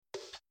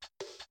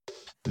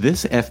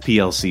This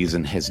FPL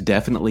season has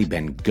definitely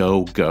been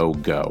go, go,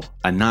 go.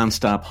 A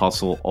nonstop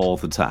hustle all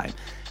the time.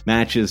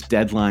 Matches,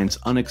 deadlines,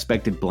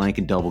 unexpected blank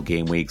and double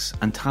game weeks,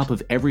 on top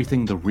of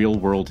everything the real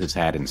world has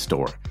had in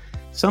store.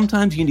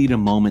 Sometimes you need a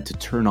moment to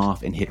turn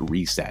off and hit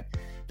reset.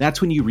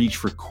 That's when you reach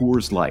for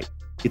Coors Light.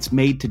 It's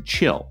made to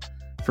chill.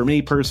 For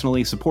me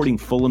personally, supporting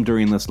Fulham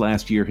during this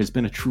last year has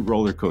been a true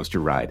roller coaster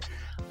ride.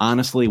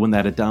 Honestly, when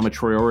that Adama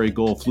Traore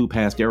goal flew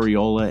past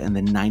Areola in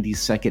the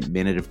 92nd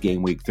minute of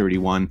game week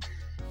 31,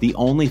 the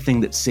only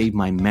thing that saved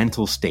my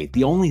mental state,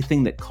 the only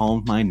thing that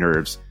calmed my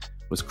nerves,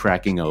 was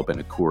cracking open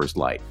a Coors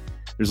Light.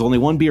 There's only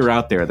one beer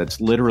out there that's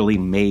literally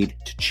made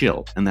to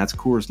chill, and that's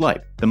Coors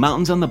Light. The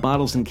mountains on the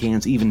bottles and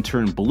cans even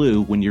turn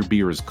blue when your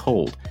beer is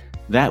cold.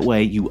 That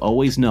way, you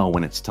always know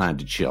when it's time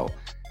to chill.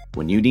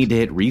 When you need to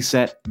hit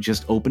reset,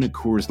 just open a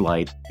Coors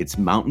Light. It's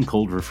mountain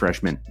cold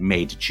refreshment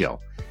made to chill.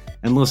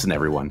 And listen,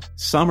 everyone,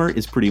 summer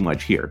is pretty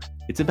much here.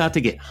 It's about to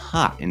get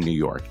hot in New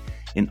York.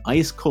 An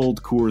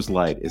ice-cold Coors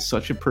Light is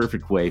such a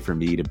perfect way for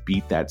me to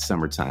beat that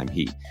summertime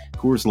heat.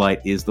 Coors Light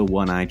is the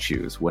one I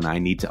choose when I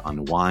need to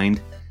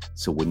unwind.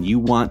 So when you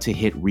want to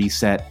hit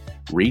reset,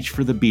 reach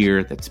for the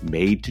beer that's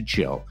made to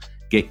chill.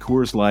 Get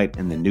Coors Light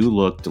and the new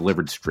look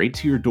delivered straight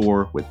to your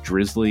door with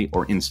Drizzly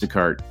or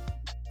Instacart.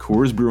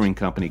 Coors Brewing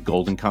Company,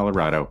 Golden,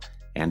 Colorado.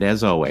 And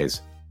as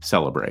always,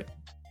 celebrate.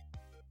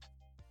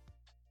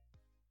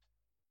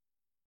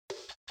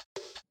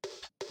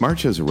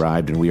 March has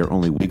arrived and we are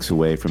only weeks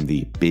away from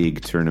the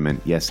big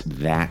tournament. Yes,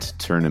 that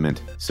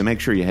tournament. So make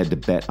sure you head to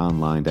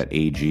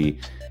betonline.ag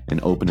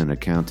and open an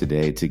account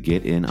today to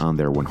get in on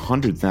their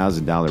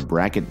 $100,000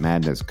 Bracket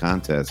Madness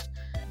contest.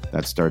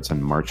 That starts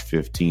on March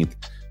 15th.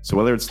 So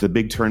whether it's the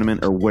big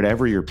tournament or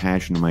whatever your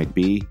passion might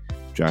be,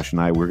 Josh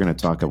and I, we're going to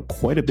talk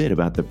quite a bit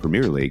about the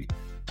Premier League.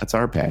 That's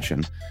our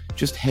passion.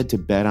 Just head to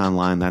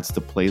BetOnline. That's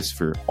the place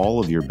for all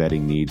of your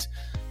betting needs.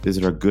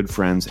 Visit our good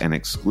friends and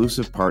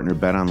exclusive partner,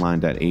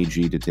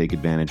 betonline.ag, to take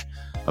advantage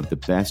of the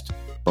best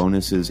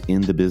bonuses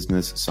in the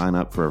business. Sign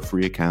up for a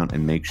free account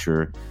and make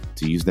sure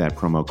to use that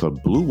promo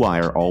code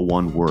BLUEWIRE, all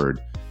one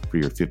word, for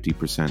your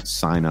 50%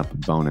 sign-up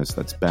bonus.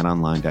 That's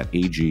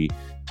betonline.ag,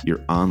 your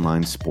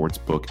online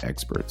sportsbook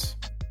experts.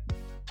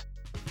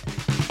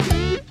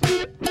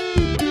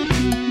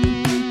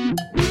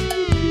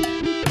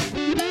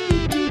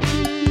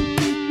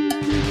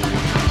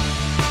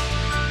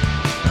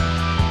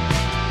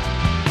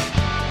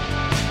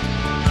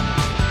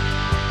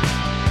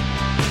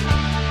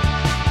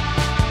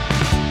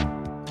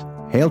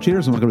 Hail,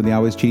 cheaters, and welcome to the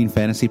Always Cheating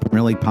Fantasy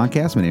Premier League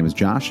podcast. My name is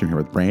Josh. I'm here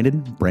with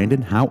Brandon.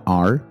 Brandon, how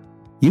are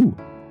you?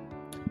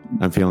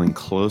 I'm feeling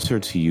closer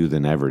to you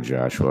than ever,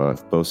 Joshua,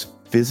 both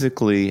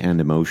physically and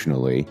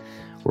emotionally.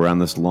 We're on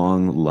this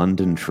long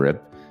London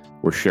trip.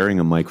 We're sharing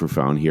a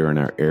microphone here in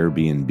our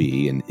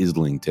Airbnb in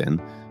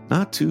Islington,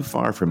 not too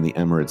far from the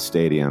Emirates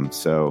Stadium.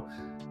 So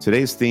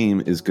today's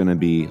theme is going to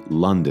be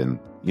London,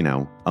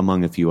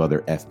 among a few other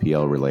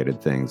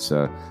FPL-related things.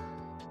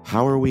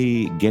 How are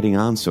we getting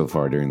on so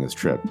far during this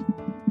trip?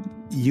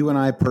 You and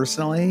I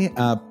personally,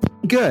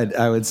 good,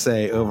 I would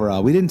say,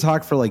 overall. We didn't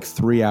talk for like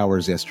 3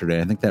 hours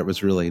yesterday. I think that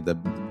was really the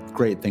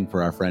great thing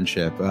for our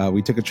friendship.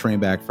 We took a train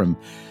back from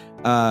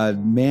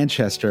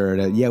Manchester.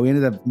 We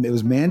ended up, it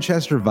was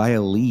Manchester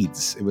via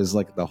Leeds. It was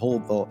like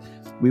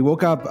we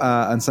woke up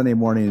on Sunday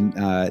morning.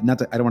 I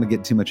don't want to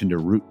get too much into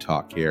route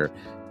talk here,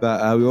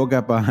 but we woke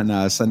up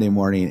on Sunday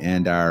morning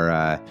and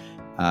our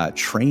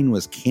train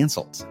was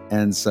canceled.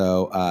 And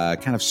so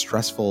kind of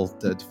stressful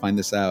to find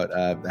this out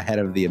ahead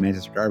of the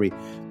Manchester Derby,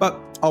 but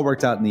all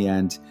worked out in the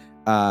end.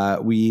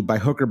 We, by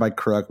hook or by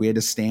crook, we had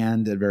to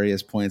stand at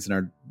various points in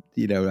our,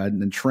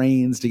 in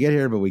trains to get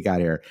here, but we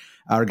got here,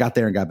 or got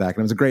there and got back.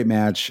 And it was a great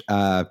match.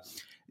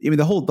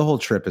 The whole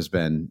trip has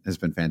been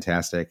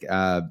fantastic.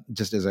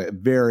 Just as a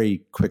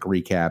very quick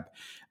recap,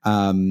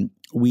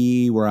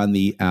 we were on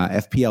the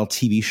FPL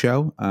TV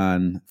show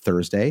on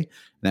Thursday,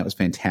 and that was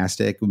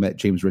fantastic. We met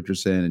James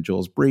Richardson and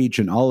Jules Breach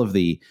and all of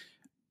the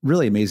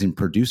really amazing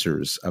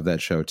producers of that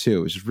show too.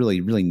 It was just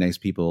really, really nice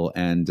people,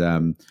 and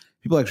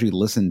people actually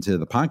listened to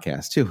the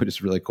podcast too, which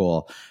is really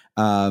cool.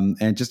 And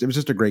it was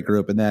just a great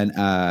group. And then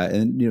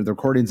the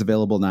recording's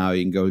available now.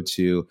 You can go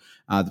to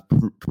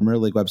the Premier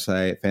League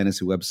website,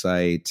 fantasy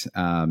website,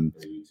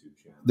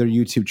 their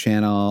YouTube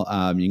channel.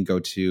 You can go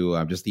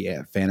to just the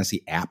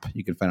fantasy app.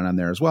 You can find it on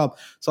there as well.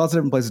 So lots of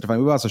different places to find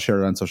it. We've also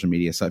shared it on social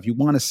media. So if you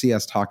want to see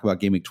us talk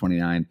about Game Week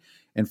 29,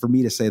 and for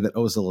me to say that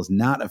Ozil is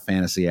not a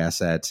fantasy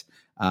asset,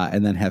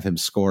 and then have him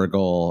score a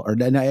goal, or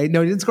no, he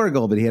didn't score a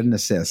goal, but he had an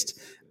assist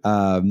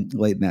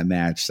late in that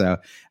match. So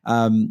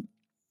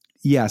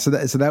so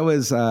that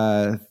was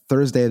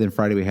Thursday. Then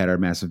Friday we had our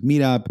massive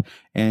meetup,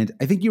 and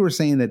I think you were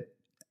saying that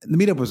the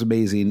meetup was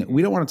amazing.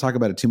 We don't want to talk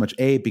about it too much,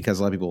 A,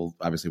 because a lot of people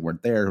obviously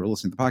weren't there who were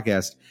listening to the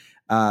podcast.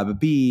 But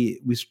B,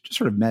 we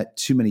sort of met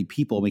too many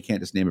people. We can't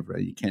just name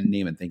everybody. You can't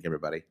name and thank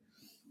everybody.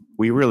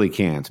 We really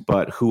can't.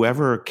 But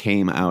whoever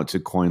came out to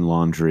Coin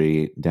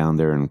Laundry down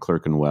there in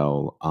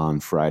Clerkenwell on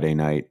Friday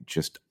night,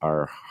 just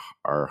our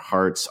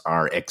hearts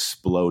are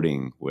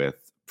exploding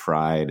with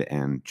pride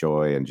and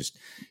joy and just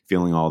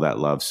feeling all that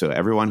love. So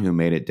everyone who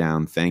made it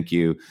down, thank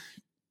you.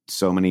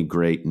 So many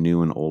great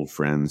new and old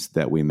friends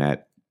that we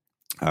met.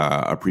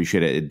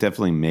 Appreciate it. It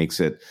definitely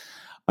makes it.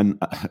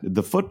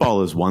 The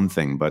football is one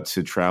thing, but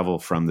to travel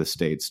from the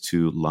States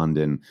to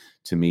London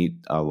to meet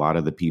a lot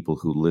of the people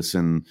who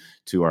listen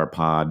to our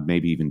pod,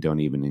 maybe even don't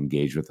even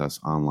engage with us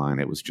online,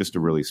 it was just a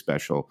really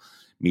special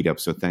meetup.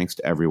 So thanks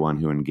to everyone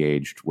who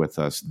engaged with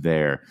us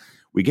there.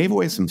 We gave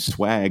away some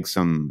swag,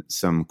 some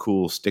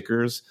cool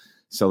stickers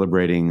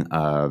celebrating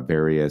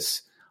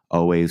various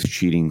Always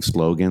Cheating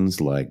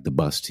slogans like the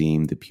Bus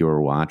Team, the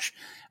Pure Watch.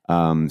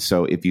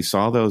 So if you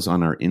saw those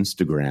on our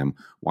Instagram,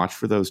 watch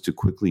for those to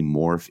quickly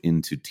morph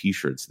into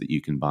T-shirts that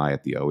you can buy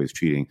at the Always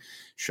Cheating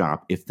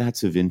shop if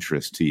that's of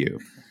interest to you.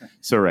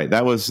 So right,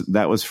 that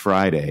was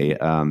Friday.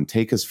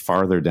 Take us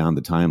farther down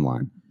the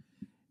timeline.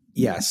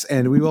 Yes,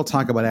 and we will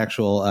talk about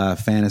actual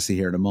fantasy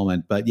here in a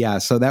moment. But yeah,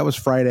 so that was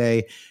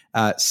Friday.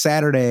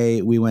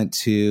 Saturday, we went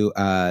to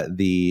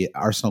the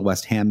Arsenal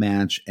West Ham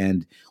match,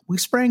 and we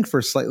sprang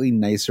for slightly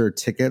nicer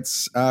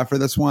tickets for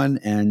this one.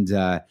 And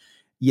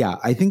yeah,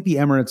 I think the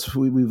Emirates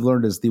we've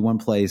learned is the one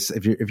place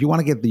if you want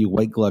to get the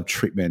white glove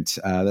treatment,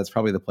 that's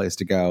probably the place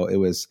to go. It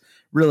was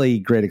really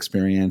great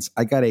experience.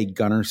 I got a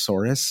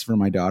Gunnersaurus for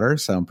my daughter,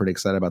 so I'm pretty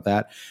excited about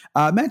that.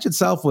 Match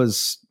itself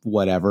was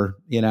whatever,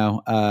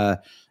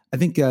 I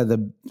think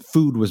the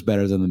food was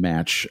better than the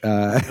match,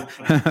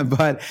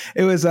 but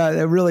it was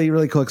a really,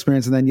 really cool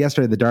experience. And then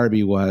yesterday, the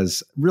derby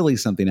was really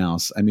something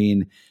else. I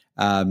mean,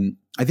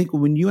 I think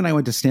when you and I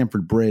went to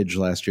Stamford Bridge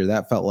last year,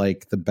 that felt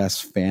like the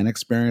best fan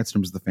experience in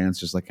terms of the fans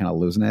just like kind of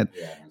losing it.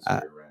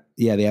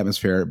 Yeah, the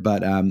atmosphere.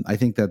 But I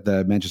think that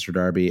the Manchester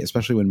derby,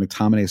 especially when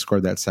McTominay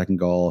scored that second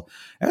goal,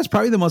 that was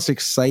probably the most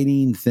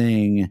exciting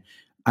thing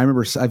I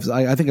remember.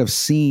 I think I've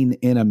seen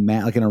in a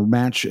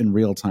match in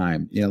real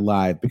time,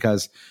 live,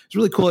 because it's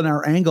really cool. And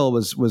our angle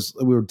was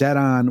we were dead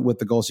on with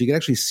the goal, so you could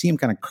actually see him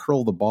kind of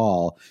curl the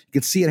ball. You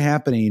could see it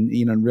happening,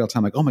 in real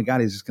time. Like, oh my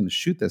god, he's just going to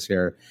shoot this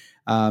here.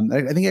 I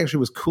think it actually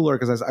was cooler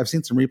because I've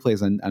seen some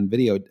replays on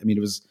video. I mean,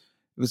 it was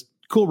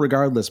cool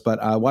regardless, but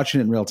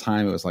watching it in real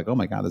time, it was like, oh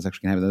my god, this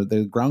actually going to happen.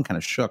 The ground kind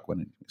of shook when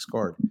he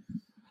scored.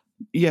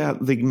 Yeah,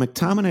 the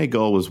McTominay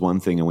goal was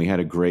one thing, and we had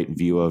a great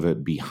view of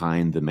it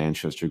behind the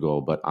Manchester goal.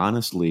 But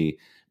honestly,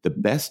 the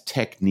best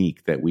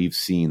technique that we've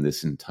seen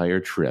this entire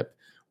trip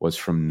was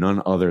from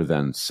none other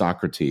than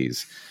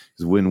Socrates.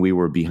 Because when we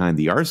were behind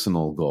the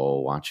Arsenal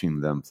goal, watching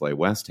them play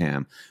West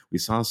Ham, we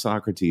saw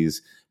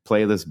Socrates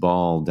play this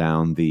ball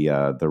down the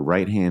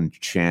right-hand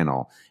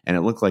channel, and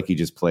it looked like he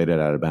just played it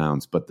out of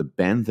bounds. But the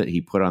bend that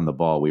he put on the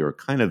ball, we were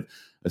kind of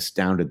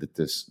astounded that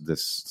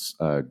this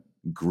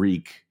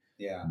Greek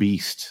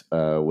beast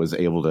was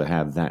able to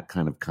have that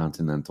kind of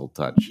continental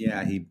touch.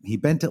 Yeah, he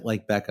bent it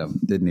like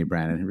Beckham, didn't he,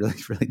 Brandon? He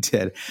really, really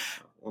did.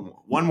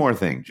 One more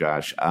thing,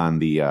 Josh, on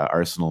the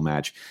Arsenal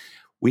match.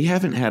 We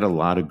haven't had a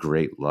lot of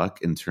great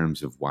luck in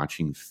terms of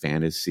watching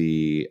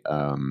fantasy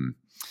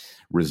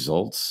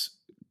results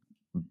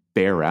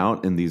bear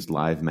out in these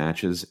live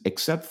matches,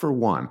 except for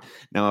one.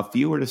 Now, if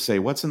you were to say,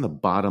 what's in the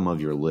bottom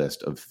of your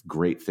list of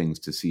great things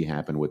to see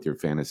happen with your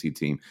fantasy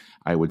team,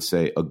 I would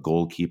say a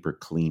goalkeeper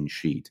clean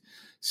sheet.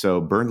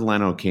 So Bernd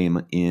Leno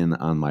came in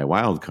on my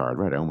wild card,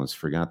 right? I almost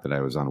forgot that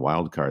I was on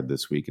wild card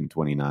this week in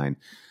 29.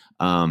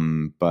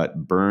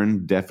 But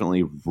Bernd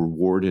definitely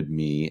rewarded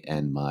me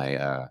and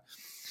my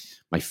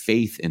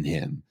faith in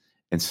him.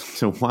 And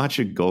so to watch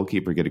a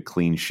goalkeeper get a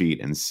clean sheet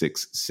and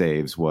 6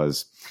 saves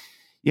was,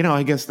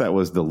 I guess that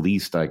was the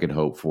least I could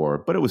hope for,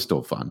 but it was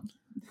still fun.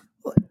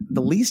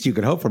 The least you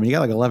could hope from him. You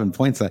got like 11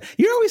 points.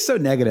 You're always so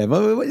negative.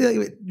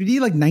 You need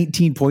like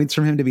 19 points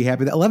from him to be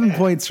happy. 11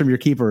 points from your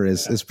keeper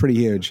is pretty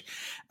huge.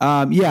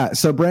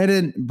 So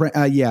Brandon,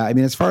 I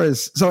mean, as far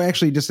as, so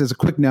actually just as a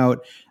quick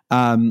note,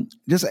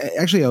 just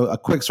actually a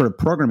quick sort of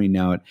programming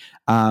note.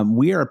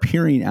 We are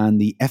appearing on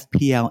the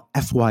FPL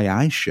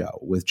FYI show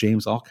with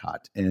James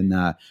Alcott in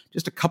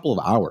just a couple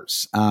of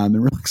hours. I'm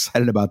really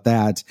excited about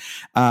that.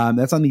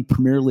 That's on the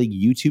Premier League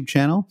YouTube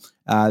channel.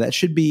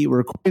 We're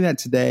recording that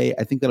today.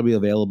 I think that'll be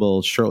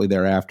available shortly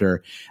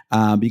thereafter.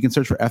 But you can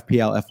search for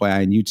FPL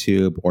FYI on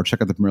YouTube or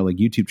check out the Premier League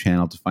YouTube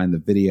channel to find the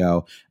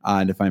video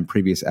and to find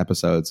previous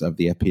episodes of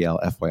the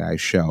FPL FYI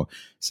show.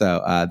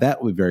 So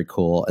that would be very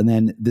cool. And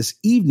then this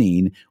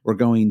evening, we're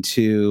going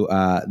to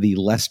the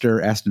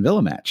Leicester Aston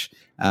Villa match.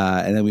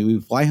 And then we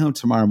fly home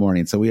tomorrow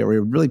morning. So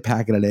we're really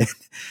packing it in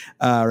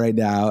right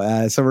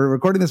now. So we're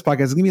recording this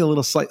podcast. It's going to be a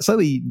little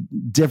slightly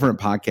different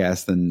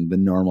podcast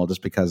than normal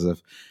just because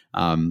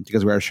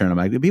we are sharing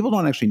them. People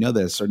don't actually know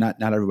this, or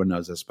not everyone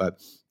knows this, but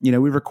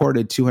we've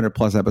recorded 200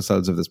 plus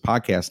episodes of this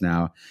podcast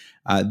now.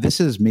 This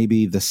is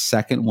maybe the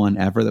second one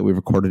ever that we've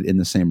recorded in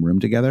the same room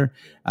together.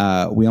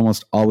 We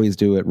almost always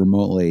do it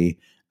remotely.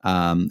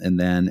 And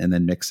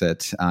then mix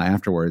it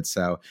afterwards.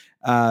 So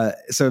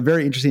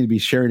very interesting to be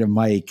sharing a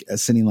mic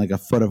sitting like a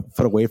foot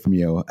away from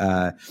you.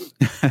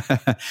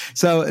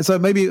 So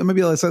maybe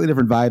a slightly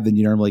different vibe than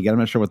you normally get. I'm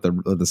not sure what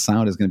the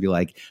sound is going to be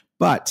like,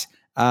 but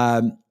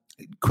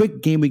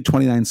quick game week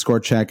 29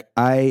 score check.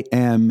 I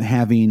am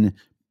having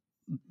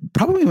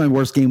probably my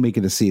worst game week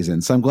of the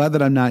season. So I'm glad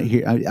that I'm not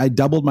here. I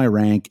doubled my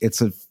rank.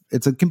 It's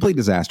a complete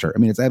disaster. I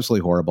mean, it's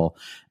absolutely horrible.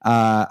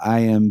 I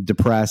am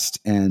depressed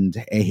and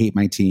I hate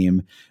my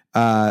team.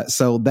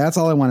 So that's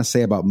all I want to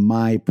say about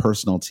my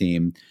personal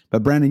team.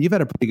 But Brandon, you've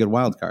had a pretty good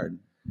wild card.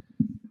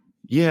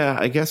 Yeah,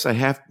 I guess I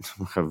have.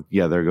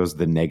 Yeah, there goes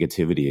the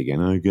negativity again.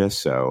 I guess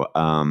so.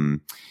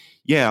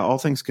 Yeah, all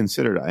things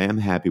considered, I am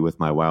happy with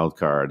my wild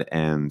card,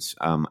 and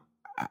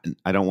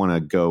I don't want to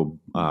go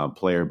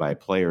player by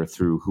player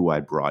through who I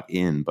brought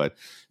in, but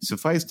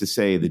suffice to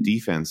say, the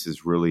defense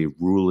is really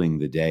ruling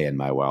the day in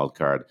my wild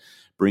card.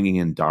 Bringing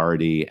in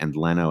Doherty and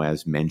Leno,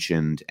 as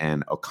mentioned,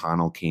 and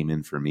O'Connell came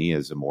in for me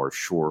as a more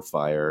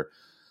surefire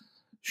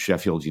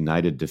Sheffield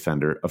United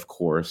defender, of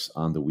course,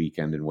 on the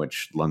weekend in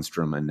which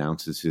Lundstrom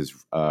announces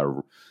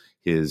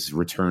his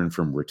return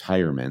from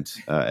retirement,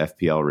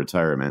 FPL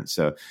retirement.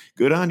 So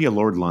good on you,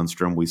 Lord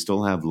Lundstrom. We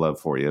still have love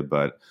for you,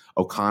 but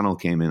O'Connell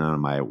came in on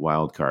my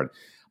wild card.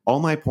 All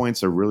my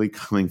points are really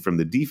coming from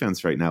the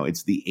defense right now.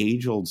 It's the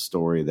age-old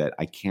story that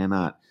I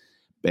cannot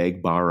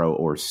beg, borrow,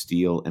 or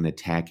steal an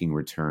attacking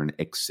return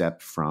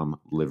except from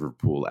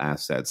Liverpool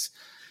assets.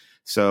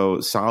 So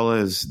Salah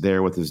is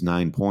there with his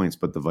 9 points,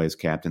 but the vice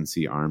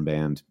captaincy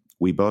armband.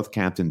 We both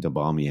captained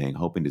Aubameyang,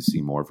 hoping to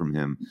see more from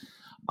him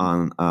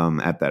on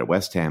at that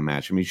West Ham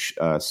match. I mean,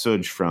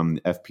 Suj from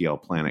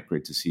FPL Planet,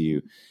 great to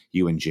see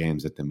you and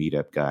James at the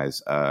meetup,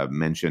 guys.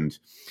 Mentioned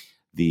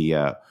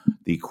the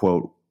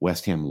quote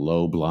West Ham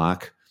low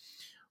block.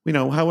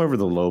 However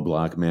the low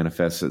block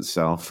manifests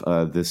itself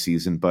this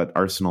season, but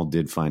Arsenal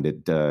did find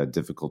it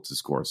difficult to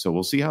score. So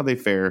we'll see how they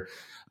fare.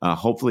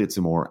 Hopefully it's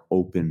a more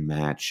open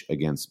match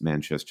against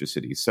Manchester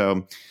City.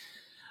 So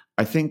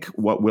I think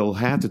what we'll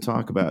have to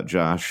talk about,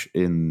 Josh,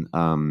 in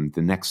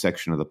the next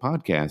section of the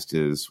podcast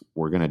is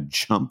we're going to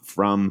jump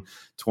from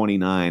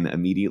 29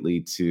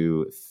 immediately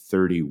to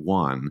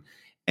 31.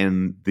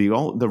 And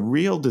the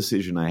real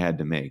decision I had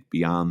to make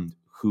beyond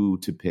who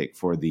to pick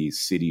for the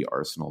City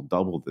Arsenal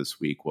double this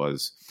week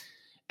was,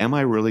 am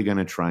I really going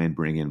to try and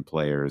bring in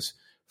players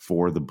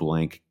for the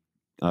blank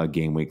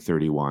game week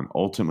 31?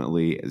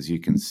 Ultimately, as you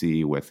can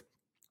see with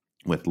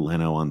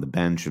Leno on the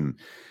bench and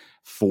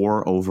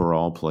 4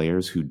 overall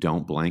players who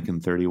don't blank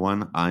in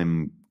 31,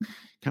 I'm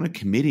kind of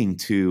committing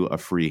to a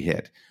free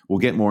hit. We'll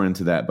get more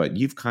into that, but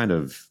you've kind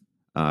of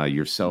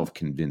yourself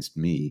convinced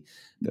me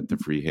that the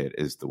free hit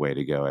is the way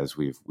to go, as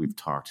we've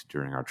talked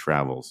during our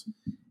travels.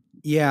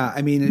 Yeah,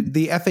 I mean,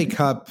 the FA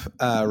Cup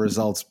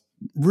results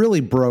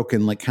really broke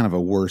in like kind of a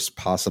worst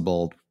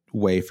possible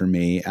way for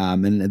me.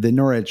 And the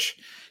Norwich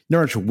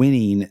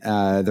winning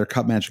their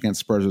cup match against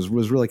Spurs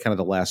was really kind of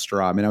the last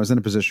straw. I mean, I was in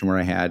a position where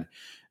I had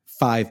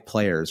 5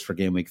 players for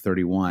game week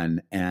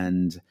 31,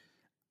 and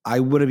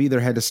I would have either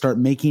had to start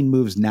making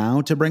moves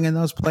now to bring in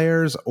those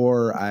players,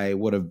 or I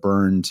would have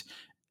burned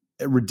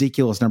a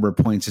ridiculous number of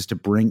points just to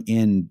bring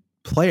in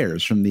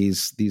players from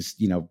these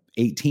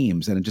 8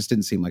 teams, and it just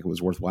didn't seem like it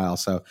was worthwhile.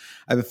 So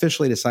I've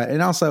officially decided,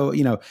 and also,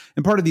 and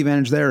part of the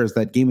advantage there is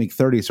that game week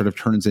 30 sort of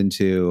turns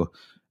into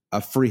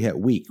a free hit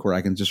week where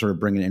I can just sort of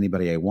bring in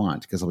anybody I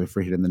want because I'll be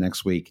free hit in the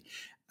next week.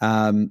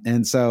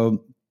 And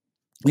so,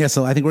 yeah,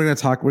 so I think we're going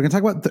to talk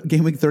about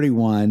game week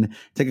 31,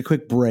 take a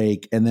quick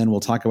break, and then we'll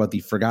talk about the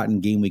forgotten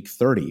game week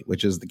 30,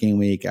 which is the game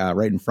week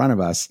right in front of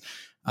us.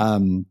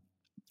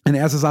 And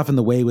as is often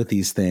the way with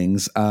these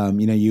things,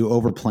 you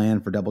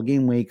overplan for double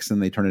game weeks and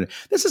they turn it.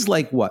 This is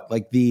like what?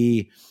 Like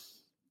the,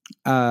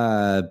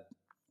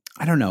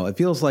 I don't know. It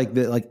feels like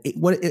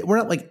we're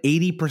at like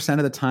 80%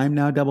 of the time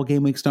now. Double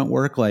game weeks don't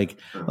work. Like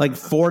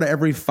 4 to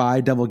every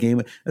 5 double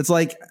game. It's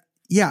like,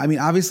 yeah. I mean,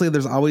 obviously,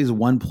 there's always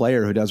one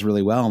player who does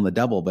really well in the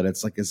double, but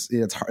it's like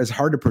it's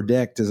hard to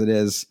predict as it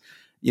is,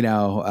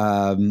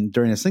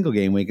 during a single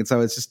game week. And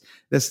so it's just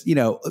this,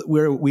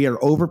 we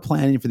are over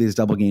planning for these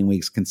double game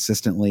weeks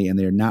consistently, and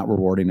they're not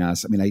rewarding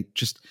us. I mean, I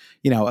just,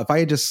 if I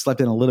had just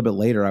slept in a little bit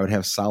later, I would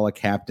have Salah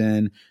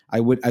captain. I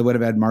would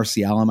have had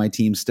Martial on my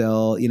team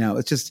still.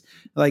 It's just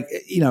like,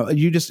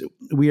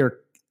 we are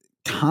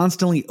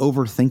constantly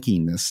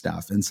overthinking this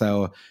stuff. And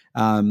so,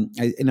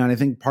 I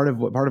think part of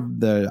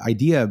the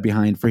idea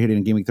behind free hitting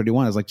in game week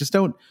 31 is like, just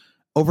don't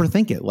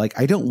overthink it. Like,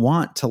 I don't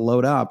want to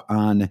load up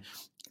on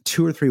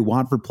 2 or 3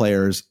 Watford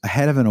players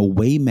ahead of an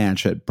away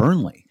match at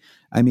Burnley.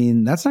 I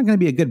mean, that's not going to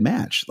be a good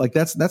match. Like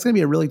that's going to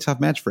be a really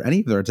tough match for any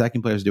of their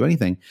attacking players to do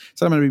anything.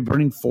 So I'm going to be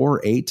burning 4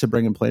 or 8 to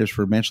bring in players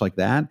for a match like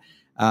that.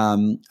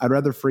 I'd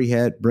rather free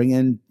hit, bring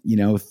in,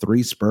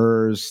 3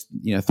 Spurs,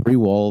 3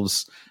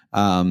 Wolves,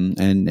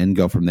 and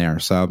go from there.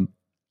 So,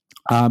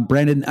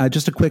 Brandon,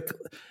 just a quick,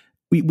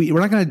 we're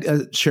not going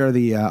to share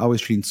the Always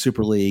Treating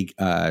Super League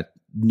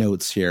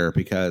notes here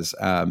because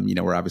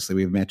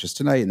we have matches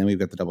tonight, and then we've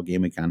got the double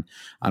game week on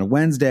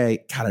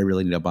Wednesday. God, I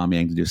really need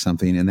Aubameyang to do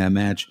something in that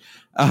match.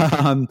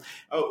 On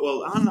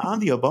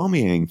the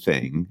Aubameyang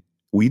thing,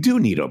 we do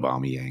need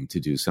Aubameyang to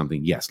do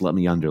something. Yes, let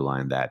me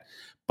underline that.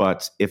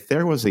 But if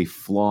there was a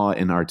flaw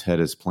in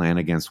Arteta's plan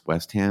against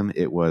West Ham,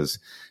 it was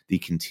the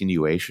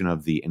continuation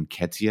of the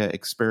Nketiah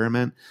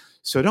experiment.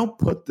 So don't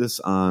put this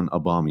on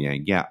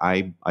Aubameyang. Yeah,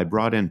 I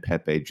brought in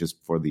Pepe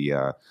just for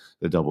the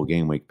double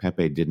game week.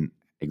 Pepe didn't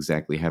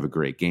exactly have a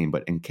great game,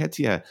 but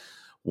Nketiah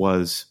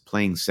was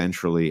playing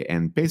centrally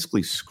and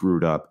basically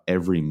screwed up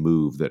every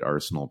move that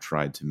Arsenal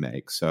tried to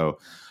make. So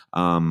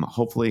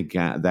hopefully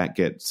that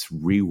gets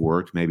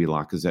reworked. Maybe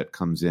Lacazette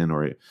comes in,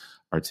 or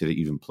Arteta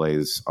even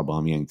plays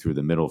Aubameyang through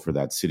the middle for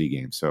that City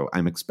game. So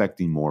I'm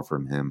expecting more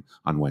from him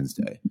on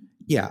Wednesday.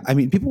 Yeah, I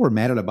mean, people were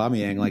mad at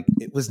Aubameyang. Like,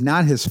 it was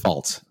not his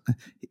fault.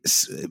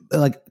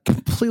 Like,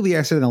 completely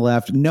accidental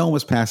left. No one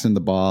was passing the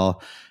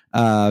ball.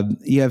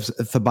 You have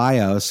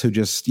Ceballos, who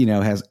just,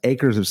 has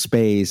acres of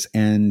space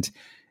and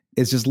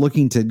is just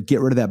looking to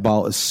get rid of that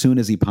ball as soon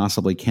as he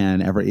possibly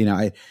can.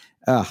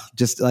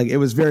 Just like, it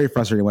was very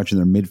frustrating watching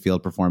their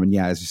midfield perform. And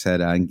yeah, as you said,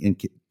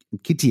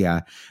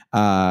 Nketiah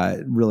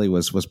really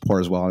was poor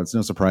as well. And it's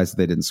no surprise that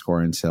they didn't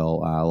score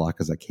until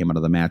Lacazette came out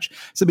of the match.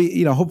 So,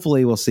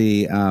 hopefully we'll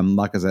see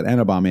Lacazette and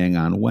Aubameyang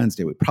on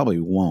Wednesday. We probably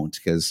won't,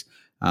 because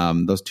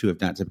those two have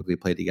not typically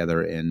played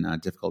together in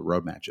difficult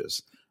road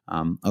matches.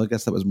 I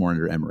guess that was more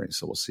under Emery.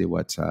 So we'll see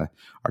what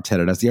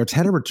Arteta does. The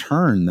Arteta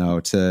return, though,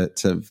 to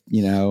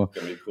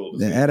cool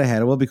Etihad,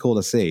 it will be cool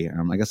to see.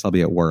 I guess I'll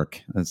be at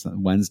work. That's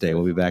Wednesday.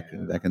 We'll be back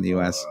in the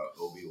U.S.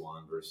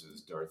 Obi-Wan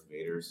versus Darth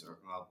Vader. So,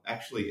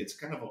 actually, it's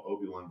kind of an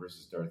Obi-Wan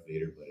versus Darth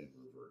Vader, but in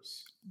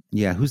reverse.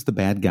 Yeah, who's the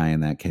bad guy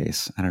in that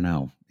case? I don't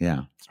know.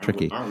 Yeah, it's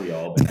tricky. Aren't we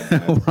all bad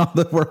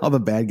guys? we're all the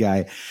bad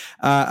guy.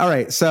 All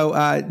right,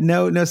 so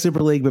no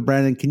Super League, but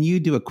Brandon, can you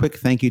do a quick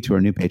thank you to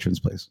our new patrons,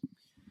 please?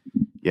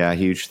 Yeah,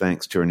 huge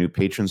thanks to our new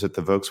patrons at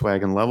the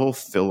Volkswagen level,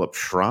 Philip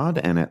Schrod,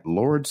 and at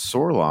Lord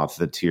Sorloth,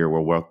 the tier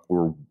where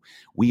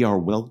we are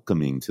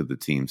welcoming to the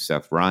team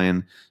Seth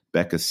Ryan,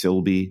 Becca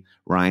Silby,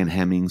 Ryan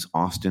Hemmings,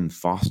 Austin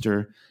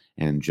Foster,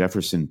 and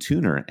Jefferson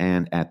Tuner.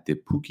 And at the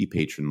Pookie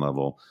patron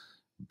level,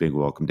 big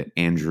welcome to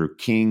Andrew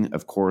King.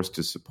 Of course,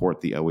 to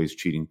support the Always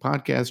Cheating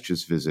podcast,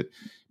 just visit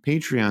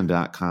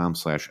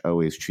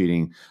patreon.com/always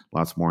cheating.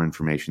 Lots more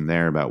information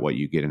there about what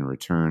you get in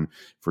return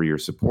for your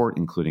support,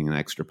 including an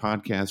extra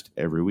podcast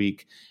every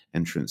week,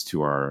 entrance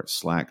to our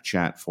Slack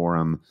chat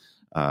forum,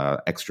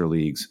 extra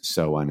leagues,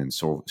 so on and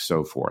so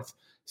forth.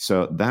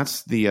 So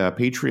that's the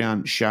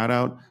Patreon shout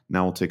out.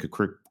 Now we'll take a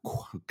quick.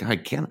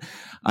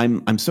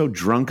 I'm so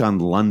drunk on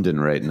London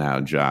right now,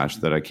 Josh,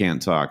 that I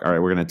can't talk. All right,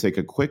 we're going to take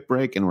a quick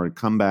break, and we're going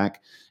to come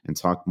back and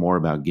talk more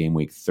about Game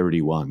Week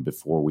 31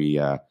 before we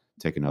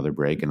take another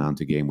break and on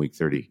to Game Week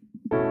 30.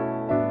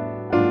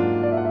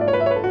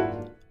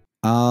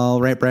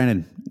 All right,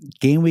 Brandon.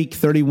 Game Week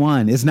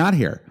 31 is not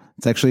here.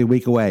 It's actually a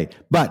week away.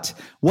 But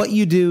what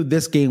you do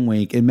this game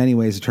week in many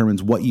ways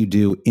determines what you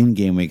do in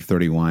Game Week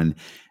 31.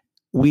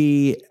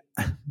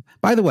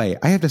 By the way,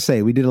 I have to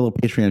say, we did a little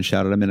Patreon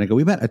shout out a minute ago.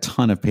 We met a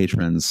ton of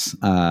patrons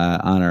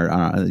on our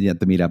at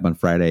the meetup on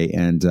Friday,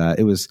 and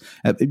it was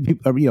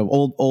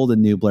old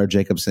and new, Blair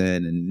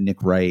Jacobson and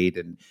Nick Wright,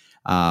 and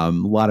a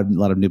lot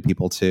of new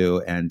people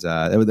too, and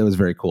that was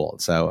very cool.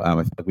 So I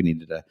feel like we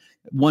needed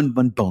one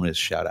bonus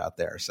shout out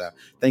there. So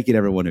thank you to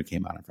everyone who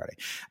came out on Friday.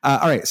 All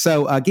right,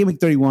 so Game Week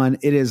 31,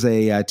 it is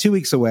a 2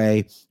 weeks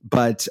away,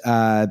 but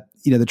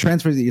the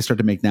transfers that you start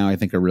to make now, I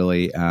think, are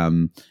really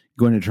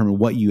going to determine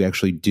what you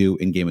actually do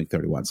in Game Week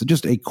 31. So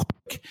just a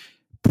quick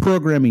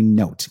programming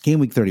note. Game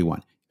Week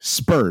 31,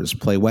 Spurs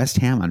play West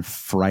Ham on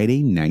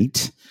Friday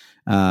night.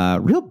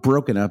 Real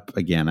broken up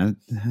again. I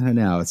don't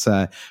know. It's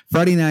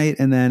Friday night,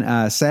 and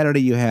then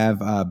Saturday you have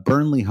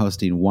Burnley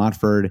hosting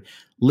Watford,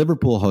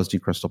 Liverpool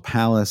hosting Crystal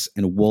Palace,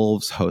 and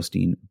Wolves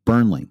hosting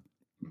Burnley.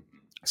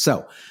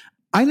 So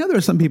I know there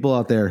are some people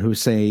out there who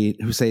say,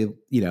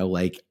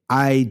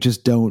 I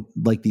just don't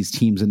like these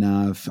teams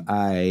enough.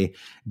 I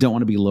don't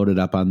want to be loaded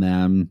up on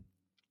them.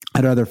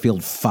 I'd rather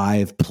field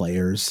 5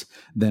 players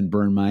than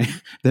burn my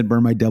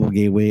double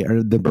gateway,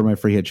 or than burn my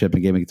free hit chip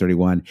in Game Week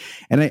 31.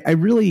 And I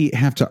really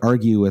have to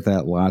argue with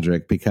that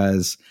logic,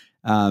 because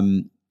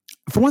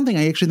for one thing,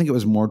 I actually think it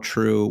was more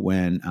true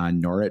when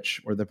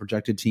Norwich were the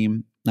projected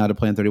team to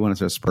play in 31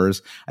 instead of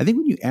Spurs. I think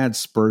when you add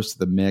Spurs to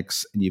the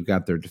mix and you've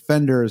got their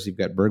defenders, you've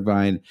got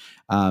Bergwijn,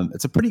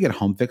 it's a pretty good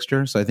home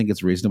fixture. So I think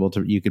it's reasonable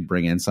you could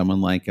bring in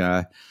someone like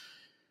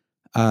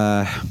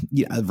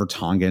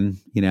Vertonghen,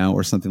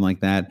 or something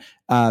like that.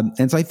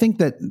 And so I think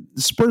that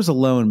Spurs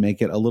alone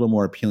make it a little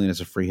more appealing as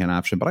a free hit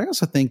option. But I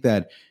also think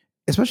that,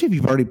 especially if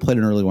you've already played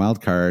an early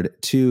wild card,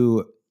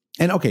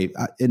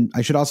 and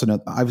I should also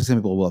note, obviously,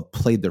 people will have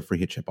played their free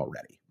hit chip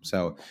already.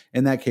 So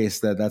in that case,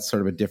 that's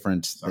sort of a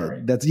different.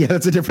 That's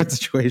a different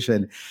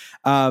situation.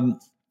 And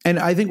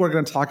I think we're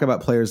going to talk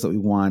about players that we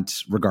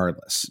want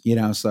regardless.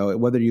 So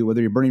whether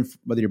you're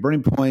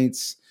burning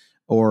points,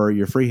 or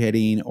you're free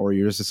hitting, or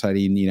you're just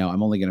deciding,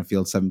 I'm only going to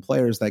field 7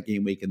 players that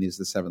game week, and these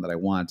are the 7 that I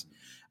want.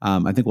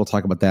 I think we'll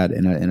talk about that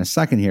in a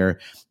second here.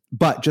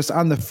 But just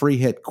on the free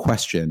hit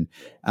question,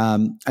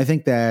 I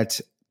think that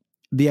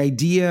the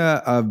idea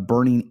of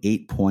burning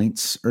 8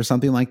 points or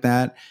something like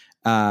that,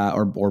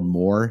 or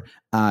more,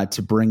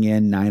 to bring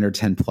in 9 or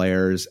 10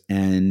 players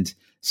and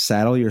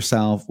saddle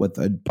yourself with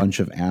a bunch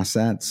of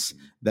assets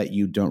that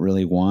you don't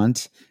really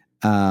want,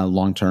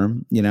 long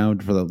term.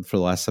 For the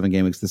last 7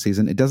 game weeks this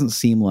season, it doesn't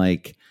seem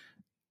like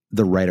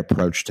the right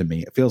approach to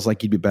me. It feels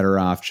like you'd be better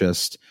off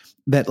just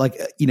that, like,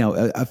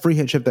 a free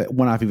hit chip that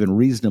went off even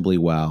reasonably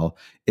well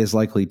is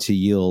likely to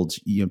yield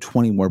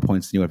 20 more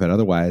points than you would have had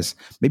otherwise.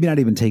 Maybe not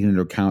even taking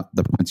into account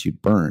the points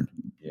you'd burn.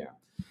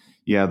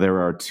 Yeah, there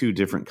are 2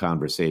 different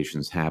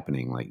conversations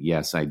happening. Like,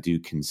 yes, I do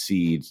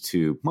concede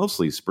to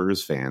mostly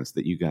Spurs fans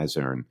that you guys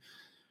are in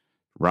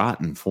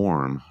rotten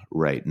form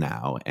right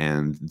now,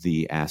 and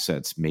the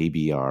assets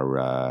maybe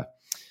are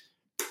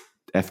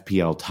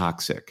FPL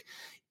toxic.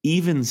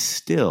 Even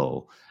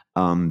still,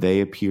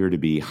 they appear to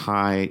be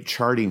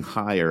charting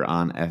higher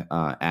on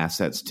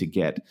assets to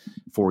get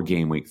for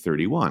game week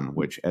 31,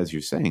 which, as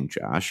you're saying,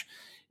 Josh,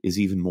 is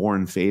even more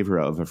in favor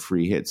of a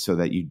free hit, so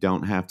that you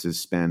don't have to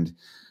spend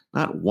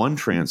not 1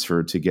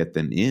 transfer to get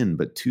them in,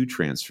 but 2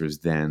 transfers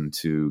then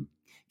to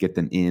get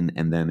them in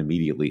and then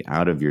immediately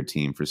out of your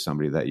team for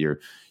somebody that you're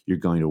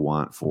going to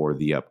want for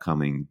the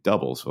upcoming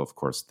double. So, of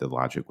course, the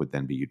logic would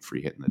then be you'd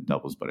free hit in the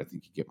doubles, but I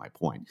think you get my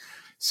point.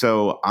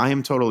 So I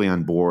am totally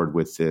on board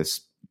with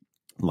this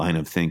line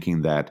of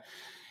thinking that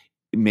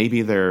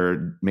maybe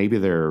they're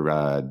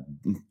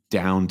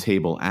down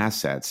table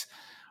assets,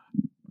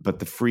 but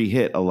the free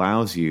hit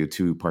allows you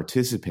to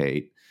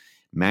participate,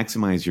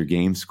 maximize your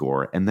game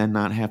score, and then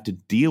not have to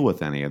deal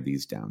with any of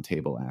these down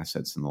table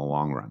assets in the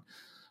long run.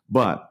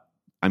 But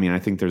I mean, I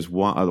think there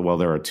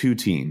are 2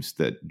 teams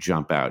that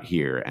jump out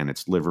here, and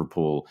it's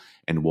Liverpool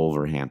and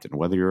Wolverhampton.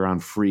 Whether you're on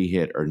free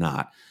hit or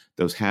not,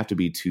 those have to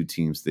be 2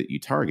 teams that you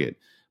target.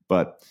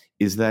 But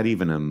is that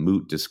even a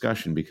moot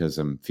discussion? Because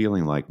I'm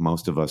feeling like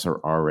most of us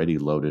are already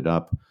loaded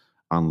up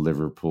on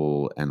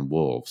Liverpool and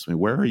Wolves. I mean,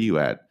 where are you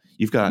at?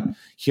 You've got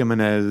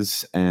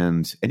Jimenez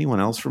and anyone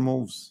else from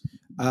Wolves?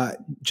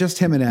 Just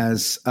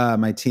Jimenez,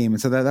 my team,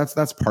 and so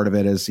that's part of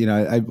it. Is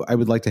I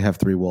would like to have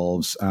 3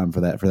 Wolves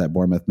for that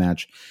Bournemouth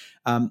match.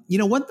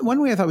 One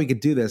way I thought we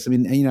could do this. I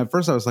mean, at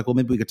first I was like, well,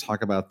 maybe we could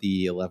talk about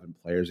the 11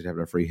 players who'd have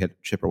a free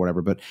hit chip or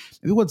whatever. But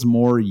maybe what's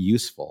more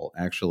useful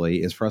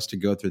actually is for us to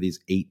go through these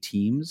 8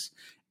 teams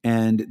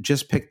and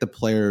just pick the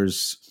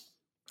players,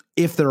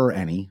 if there are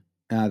any,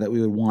 that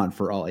we would want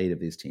for all 8 of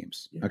these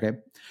teams. Yeah. Okay,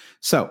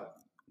 so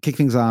kick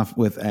things off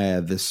with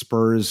the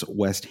Spurs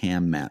West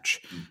Ham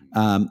match.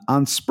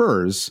 On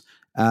Spurs,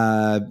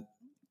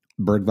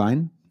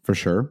 Bergwijn for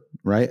sure,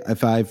 right?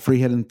 If I free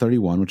hit in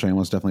 31, which I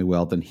almost definitely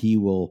will, then he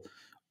will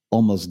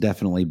almost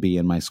definitely be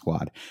in my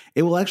squad.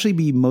 It will actually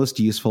be most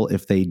useful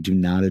if they do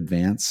not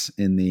advance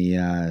in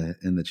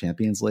the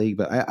Champions League,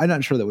 but I'm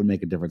not sure that would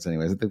make a difference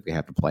anyways. I think they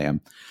have to play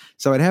him.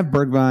 So I'd have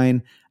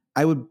Bergwijn.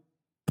 I would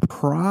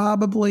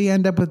probably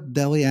end up with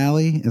Dele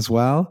Alli as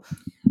well.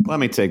 Let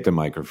me take the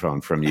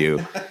microphone from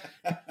you.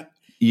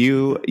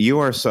 You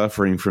are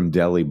suffering from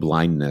Dele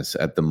blindness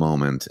at the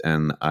moment,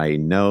 and I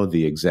know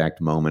the exact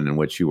moment in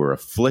which you were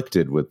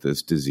afflicted with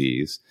this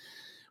disease.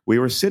 We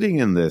were sitting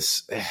in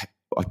this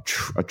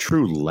a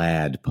true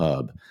lad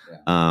pub.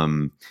 Yeah.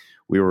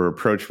 We were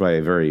approached by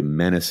a very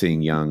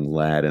menacing young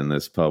lad in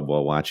this pub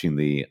while watching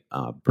the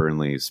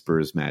Burnley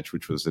Spurs match,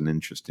 which was an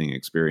interesting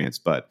experience.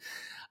 But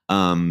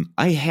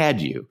I had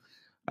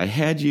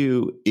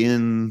you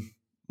in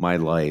my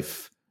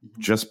life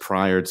just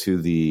prior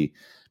to the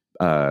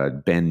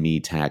Ben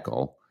Mee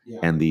tackle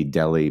and the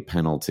Dele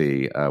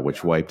penalty,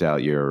 which wiped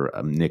out your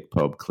Nick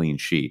Pope clean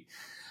sheet.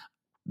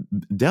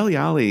 Dele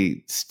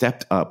Alli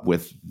stepped up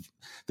with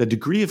the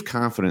degree of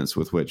confidence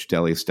with which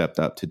Dele stepped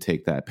up to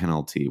take that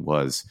penalty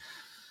was,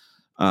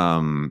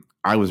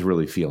 I was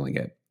really feeling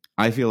it.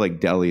 I feel like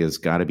Dele has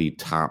got to be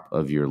top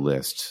of your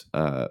list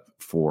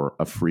for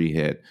a free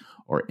hit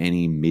or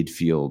any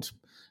midfield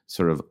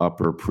sort of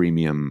upper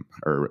premium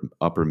or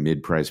upper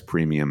mid-price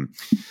premium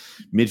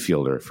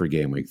midfielder for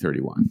game week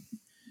 31.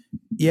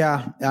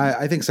 Yeah,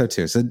 I think so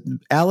too. So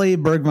Ali,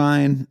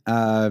 Bergwijn,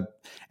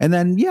 and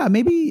then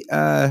maybe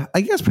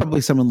I guess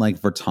probably someone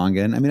like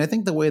Vertonghen. I mean, I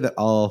think the way that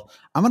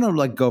I'm gonna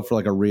like go for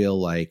like a real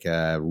like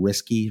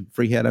risky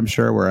free hit. I'm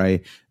sure where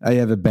I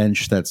have a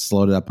bench that's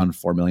loaded up on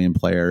 4 million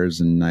players,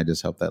 and I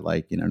just hope that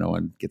no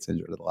one gets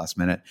injured at the last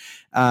minute.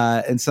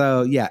 And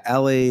so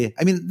Ellie.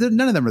 I mean,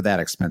 none of them are that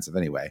expensive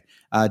anyway.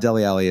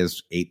 Dele Alli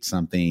is 8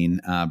 something.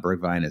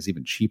 Bergwijn is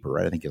even cheaper,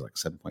 right? I think he's like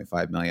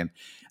 7.5 million.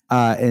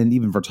 And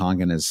even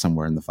Vertonghen is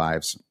somewhere in the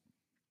 5s.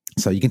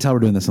 So you can tell we're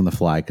doing this on the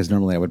fly because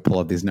normally I would pull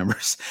up these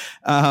numbers.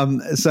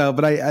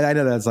 But I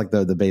know that's like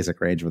the basic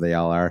range where they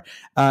all are.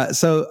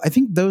 So I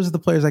think those are the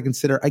players I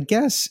consider. I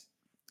guess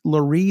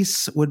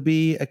Lloris would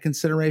be a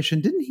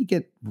consideration. Didn't he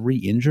get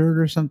re-injured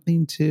or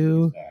something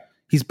too?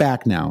 He's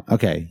back now.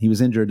 Okay. He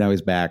was injured. Now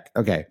he's back.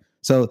 Okay.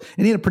 So,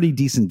 and he had a pretty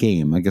decent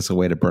game, I guess,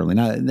 away to Burnley.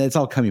 Now it's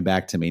all coming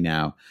back to me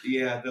now.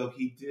 Yeah, though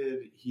he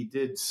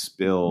did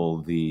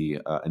spill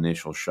the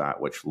initial shot,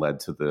 which led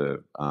to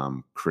the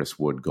Chris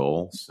Wood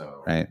goal.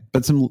 So right,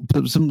 but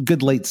some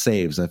good late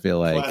saves. I feel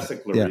like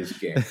classic Lloris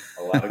game.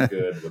 A lot of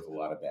good with a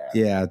lot of bad.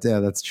 Yeah,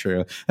 that's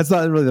true. That's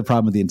not really the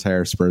problem with the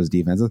entire Spurs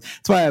defense.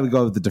 That's why I would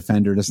go with the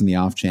defender, just in the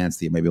off chance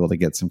that you may be able to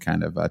get some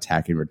kind of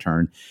attacking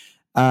return.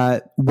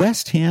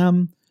 West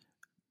Ham.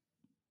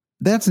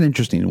 That's an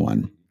interesting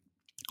one.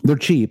 They're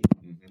cheap,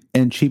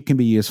 and cheap can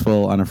be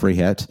useful on a free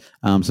hit.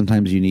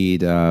 Sometimes you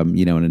need, an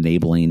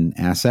enabling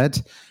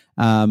asset.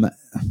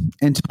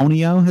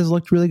 Antonio has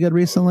looked really good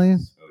recently.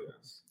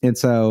 And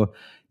so,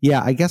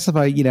 yeah, I guess if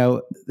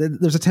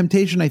there's a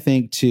temptation, I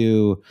think,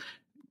 to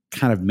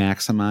kind of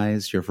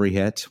maximize your free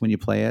hit when you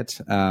play it.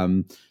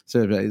 So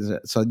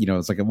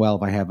it's like, well,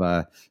 if I have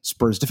a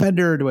Spurs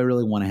defender, do I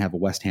really want to have a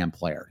West Ham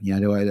player?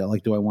 Do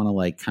I want to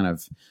like kind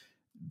of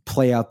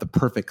play out the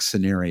perfect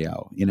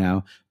scenario,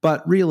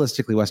 but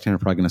realistically, West Ham are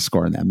probably going to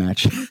score in that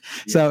match. Yeah.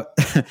 So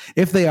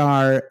if they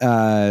are,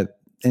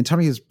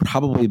 Antonio is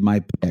probably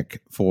my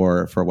pick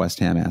for West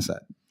Ham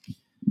asset.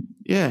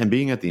 Yeah. And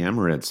being at the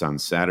Emirates on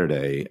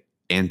Saturday,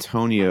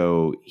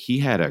 Antonio, he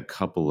had a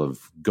couple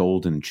of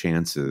golden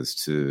chances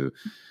to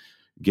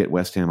get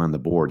West Ham on the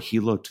board. He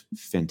looked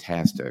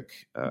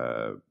fantastic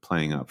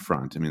playing up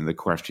front. I mean, the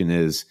question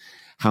is,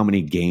 how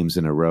many games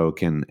in a row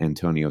can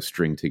Antonio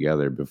string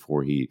together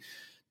before he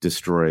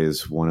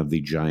destroys one of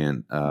the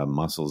giant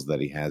muscles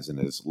that he has in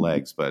his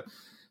legs? But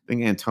I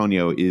think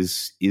Antonio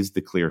is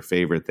the clear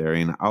favorite there.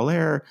 And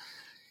Haller,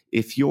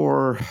 if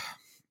you're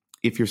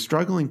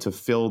struggling to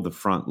fill the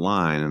front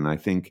line, and I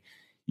think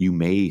you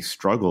may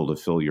struggle to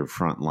fill your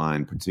front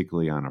line,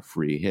 particularly on a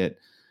free hit,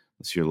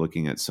 unless you're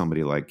looking at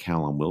somebody like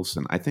Callum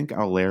Wilson, I think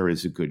Haller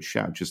is a good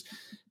shout. Just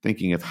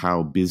thinking of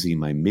how busy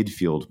my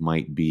midfield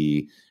might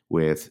be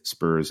with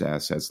Spurs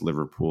assets,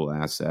 Liverpool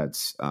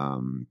assets,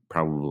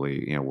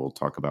 probably, we'll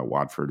talk about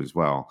Watford as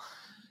well.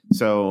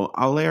 So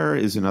Haller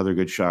is another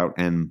good shout,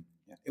 and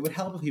it would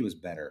help if he was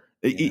better.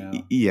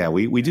 Yeah,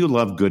 we do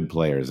love good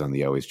players on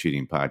the Always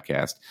Cheating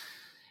podcast.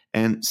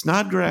 And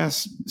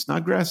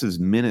Snodgrass's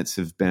minutes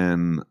have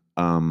been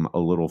a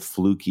little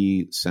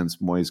fluky since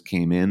Moyes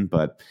came in,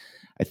 but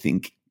I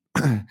think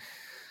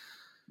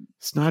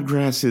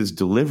Snodgrass's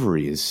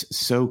delivery is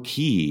so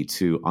key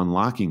to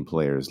unlocking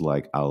players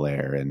like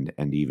Haller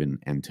and even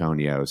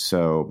Antonio.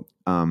 So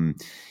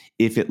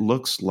if it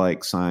looks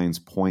like signs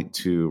point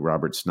to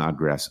Robert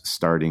Snodgrass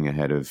starting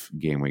ahead of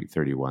game week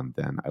 31,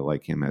 then I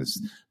like him as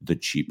the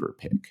cheaper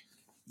pick.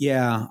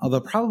 Yeah,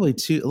 although probably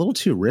a little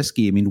too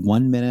risky. I mean,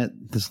 1 minute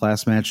this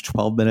last match,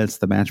 12 minutes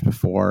the match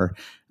before.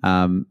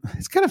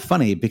 It's kind of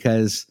funny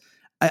because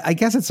I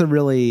guess it's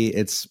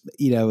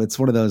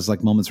one of those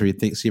like moments where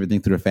you see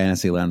everything through a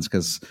fantasy lens,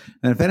 because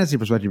in a fantasy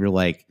perspective, you're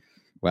like,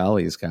 well,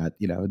 he's got,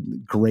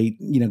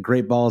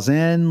 great balls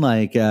in,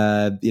 like,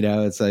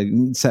 it's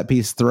a set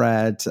piece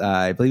threat.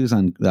 I believe he was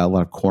on a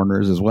lot of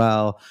corners as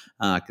well.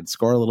 Could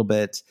score a little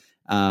bit.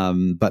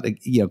 But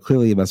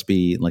clearly it must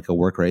be like a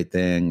work rate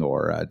thing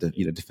or,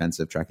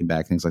 defensive tracking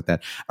back, things like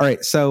that. All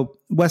right. So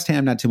West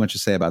Ham, not too much to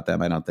say about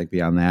them, I don't think,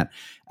 beyond that.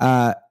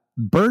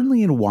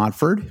 Burnley and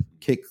Watford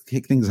kick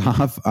things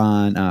off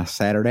on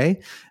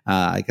Saturday.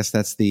 I guess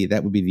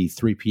that would be the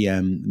 3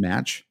 p.m.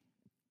 match.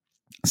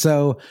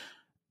 So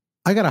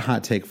I got a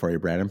hot take for you,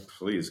 Brandon.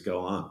 Please go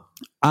on.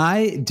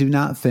 I do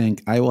not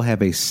think I will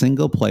have a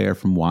single player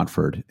from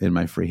Watford in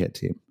my free hit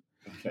team.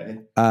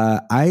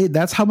 Okay.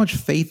 That's how much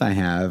faith I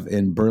have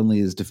in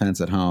Burnley's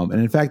defense at home.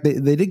 And in fact,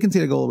 they did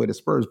concede a goal away to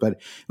Spurs, but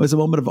it was a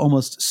moment of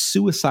almost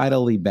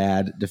suicidally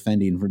bad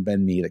defending from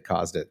Ben Mee that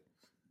caused it.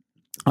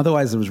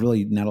 Otherwise, there was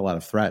really not a lot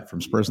of threat from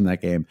Spurs in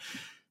that game.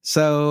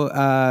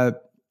 So,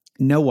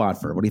 no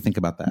Watford. What do you think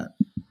about that?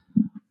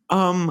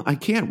 I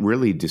can't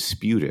really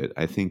dispute it.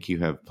 I think you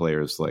have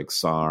players like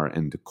Sarr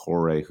and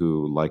Decore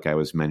who, like I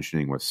was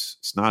mentioning with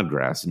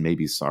Snodgrass, and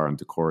maybe Sarr and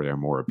Decore are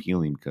more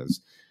appealing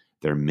because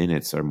their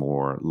minutes are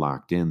more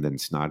locked in than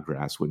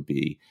Snodgrass would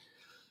be.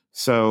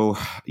 So,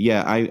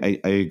 yeah, I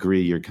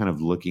agree. You're kind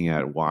of looking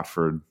at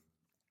Watford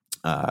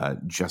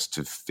just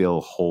to fill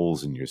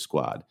holes in your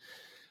squad.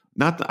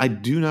 I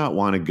do not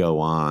want to go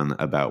on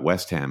about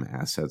West Ham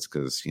assets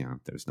because,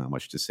 there's not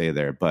much to say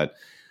there. But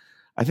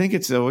I think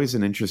it's always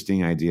an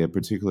interesting idea,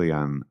 particularly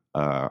on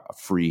a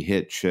free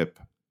hit chip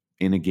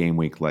in a game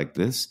week like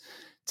this,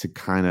 to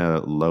kind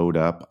of load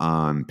up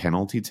on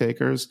penalty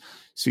takers.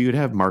 So you'd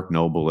have Mark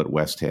Noble at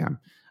West Ham,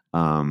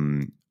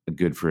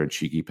 good for a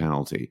cheeky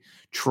penalty.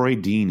 Troy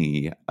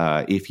Deeney,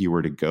 if you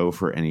were to go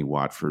for any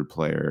Watford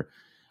player,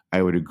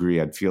 I would agree.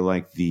 I'd feel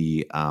like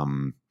the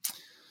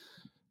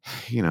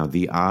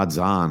odds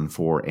on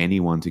for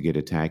anyone to get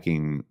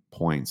attacking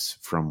points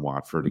from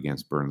Watford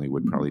against Burnley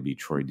would probably be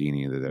Troy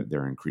Deeney.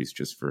 They're increased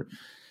just for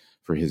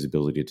his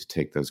ability to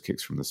take those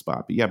kicks from the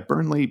spot. But yeah,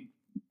 Burnley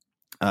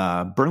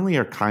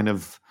are kind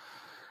of,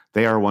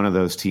 they are one of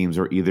those teams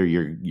where either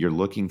you're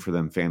looking for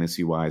them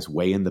fantasy wise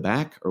way in the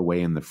back or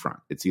way in the front.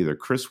 It's either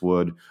Chris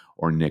Wood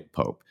or Nick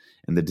Pope.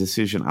 And the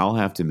decision I'll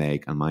have to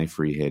make on my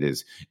free hit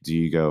is, do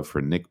you go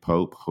for Nick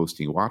Pope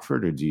hosting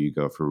Watford or do you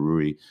go for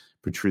Rui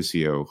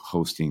Patricio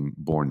hosting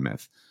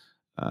Bournemouth?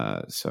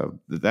 So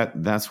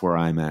that's where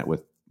I'm at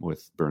with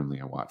Burnley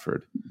and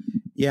Watford.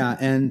 Yeah,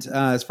 and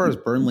as far as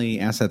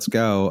Burnley assets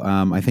go,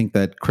 I think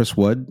that Chris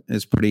Wood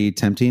is pretty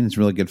tempting. It's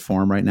really good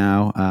form right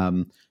now.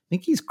 I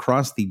think he's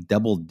crossed the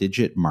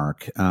double-digit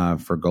mark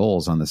for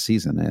goals on the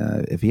season.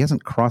 If he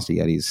hasn't crossed it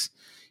yet, he's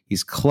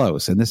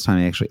close. And this time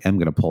I actually am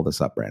going to pull this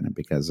up, Brandon,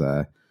 because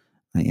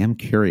I am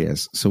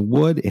curious. So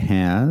Wood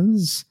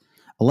has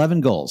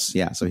 11 goals.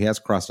 Yeah, so he has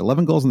crossed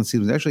 11 goals in the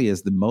season. It actually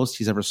is the most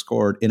he's ever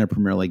scored in a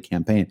Premier League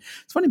campaign.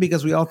 It's funny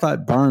because we all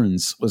thought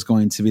Barnes was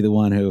going to be the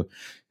one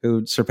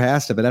who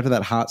surpassed it, but after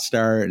that hot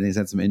start, and he's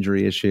had some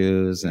injury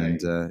issues, and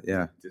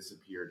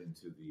disappeared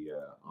into the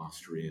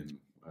Austrian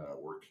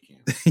work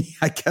camp.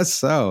 I guess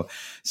so.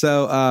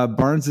 So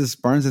Barnes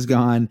is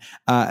gone.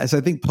 So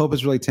I think Pope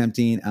is really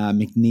tempting.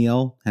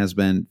 McNeil has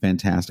been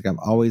fantastic. I've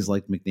always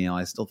liked McNeil.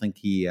 I still think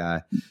he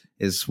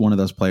is one of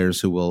those players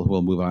who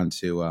will move on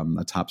to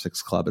a top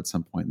 6 club at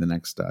some point in the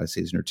next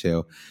season or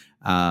two.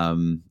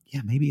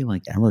 Maybe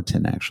like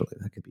Everton. Actually,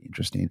 that could be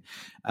interesting.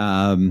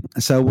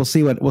 So we'll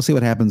see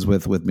what happens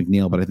with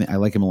McNeil. But I think I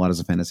like him a lot as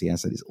a fantasy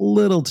asset. He's a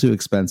little too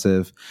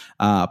expensive,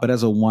 but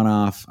as a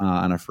one-off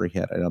on a free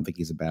hit, I don't think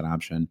he's a bad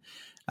option.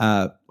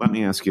 Let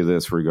me ask you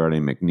this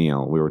regarding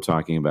McNeil. We were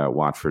talking about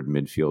Watford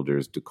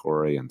midfielders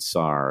Doucouré and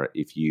Sarr.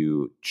 If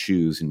you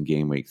choose in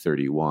game week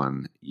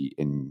 31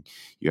 and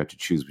you have to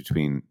choose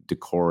between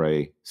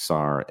Doucouré,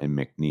 Sarr, and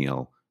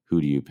McNeil,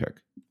 who do you pick?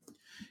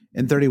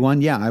 In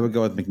 31, yeah, I would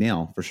go with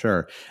McNeil for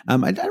sure.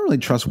 I don't really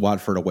trust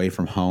Watford away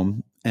from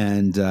home,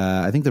 and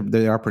I think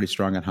they are pretty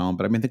strong at home.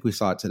 But I mean, I think we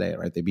saw it today,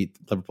 right? They beat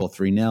Liverpool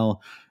 3-0.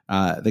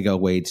 They go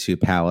away to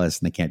Palace,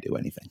 and they can't do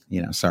anything.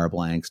 Sarr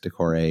blanks,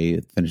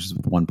 Doucouré finishes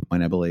with 1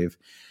 point, I believe.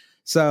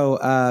 So,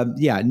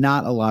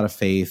 not a lot of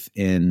faith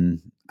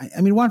in.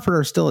 I mean, Watford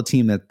are still a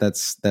team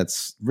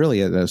that's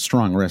really a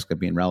strong risk of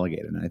being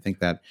relegated, and I think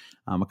that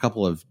a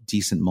couple of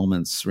decent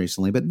moments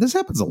recently, but this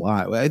happens a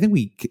lot. I think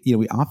we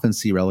often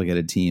see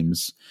relegated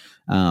teams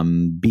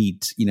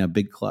beat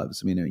big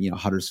clubs. I mean,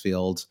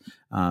 Huddersfield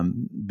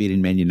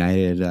beating Man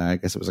United. I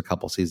guess it was a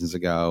couple seasons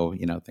ago.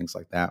 Things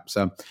like that.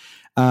 So,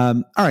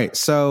 all right,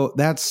 so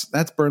that's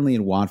Burnley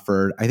and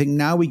Watford. I think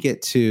now we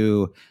get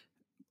to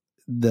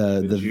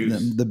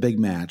the big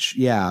match.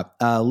 Yeah,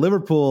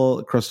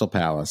 Liverpool Crystal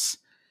Palace.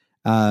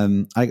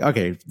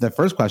 The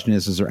first question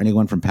is there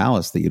anyone from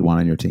Palace that you'd want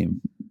on your team?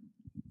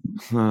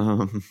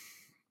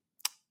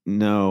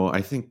 No,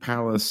 I think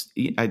Palace,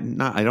 I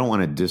don't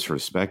want to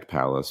disrespect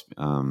Palace,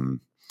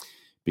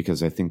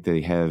 because I think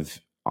they have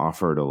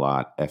offered a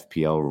lot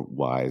FPL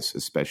wise,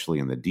 especially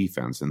in the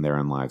defense, and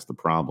therein lies the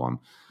problem.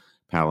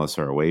 Palace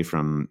are away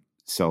from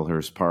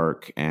Selhurst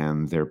Park,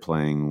 and they're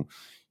playing,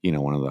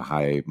 one of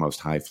the most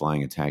high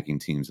flying attacking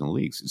teams in the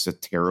leagues. It's a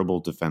terrible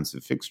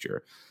defensive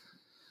fixture.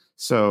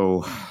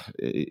 So,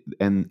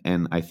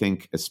 and I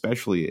think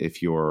especially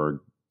if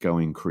you're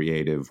going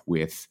creative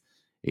with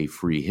a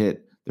free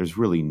hit, there's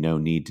really no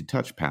need to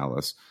touch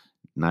Palace,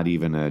 not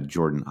even a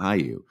Jordan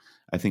Ayew.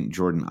 I think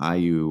Jordan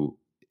Ayew,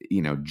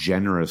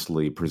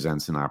 generously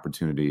presents an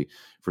opportunity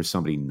for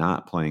somebody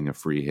not playing a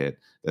free hit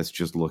that's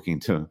just looking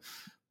to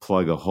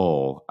plug a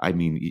hole. I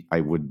mean,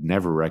 I would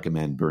never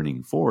recommend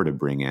burning 4 to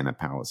bring in a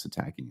Palace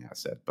attacking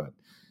asset, but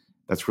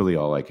that's really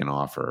all I can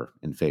offer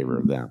in favor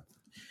of them.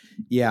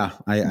 Yeah,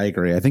 I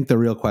agree. I think the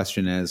real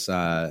question is,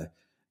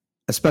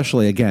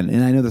 especially again,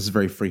 and I know this is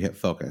very free hit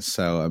focused,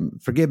 so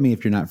forgive me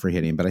if you're not free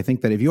hitting, but I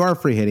think that if you are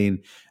free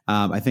hitting,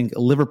 I think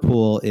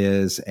Liverpool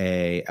is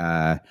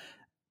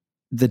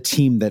the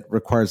team that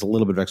requires a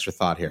little bit of extra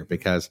thought here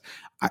because,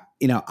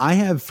 I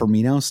have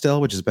Firmino still,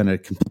 which has been a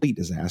complete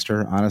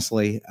disaster,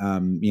 honestly.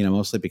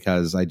 Mostly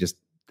because I just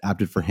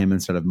opted for him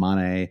instead of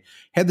Mane.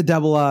 Had the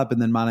double up,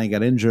 and then Mane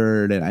got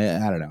injured, and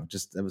I don't know.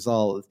 Just it was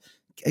all.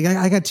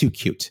 I got too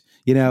cute.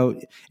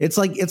 It's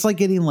like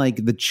getting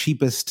like the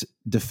cheapest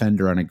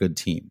defender on a good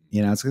team.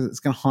 It's going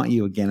to haunt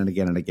you again and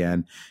again and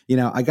again.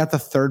 I got the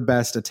third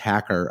best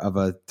attacker of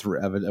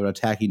an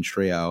attacking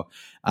trio,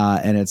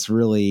 and it's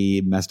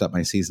really messed up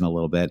my season a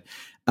little bit.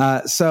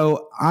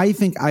 So I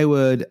think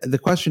the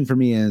question for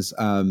me is,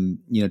 2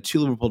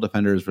 Liverpool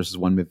defenders versus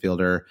 1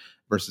 midfielder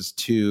versus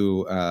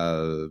 2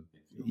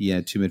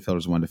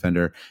 midfielders and 1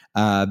 defender.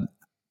 I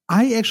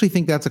actually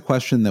think that's a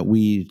question that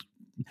we.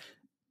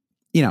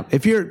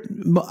 If you're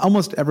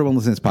almost everyone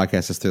listening to this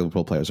podcast has 3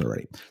 Liverpool players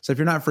already. So if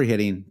you're not free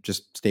hitting,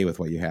 just stay with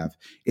what you have.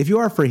 If you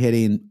are free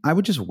hitting, I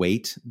would just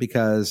wait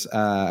because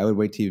I would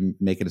wait to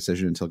make a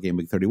decision until game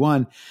week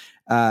 31.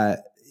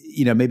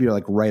 Maybe you're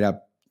like right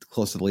up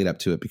close to the lead up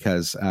to it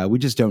because we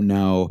just don't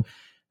know,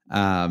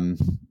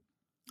 what's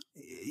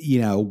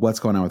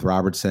going on with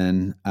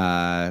Robertson.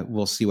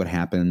 We'll see what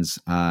happens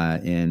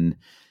in.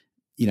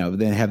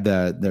 They have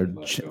the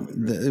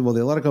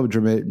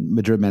Atletico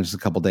Madrid match in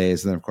a couple of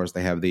days, and then of course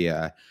they have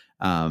the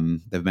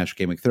match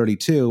game week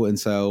 32, and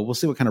so we'll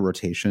see what kind of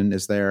rotation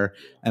is there.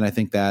 And I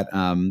think that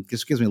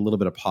just gives me a little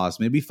bit of pause.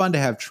 I mean, it'd be fun to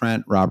have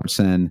Trent,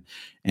 Robertson,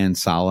 and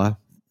Salah,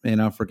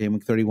 for game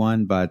week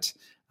 31. But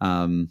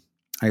I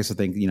also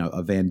think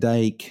a Van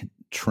Dijk,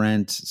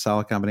 Trent,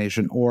 Salah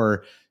combination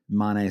or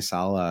Mane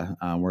Salah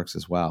works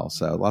as well.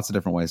 So lots of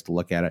different ways to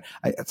look at it.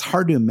 It's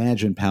hard to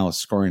imagine Palace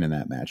scoring in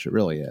that match. It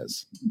really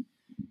is.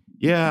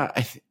 Yeah.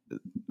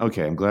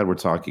 Okay. I'm glad we're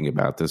talking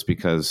about this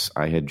because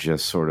I had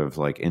just sort of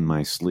like in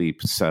my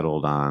sleep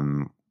settled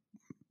on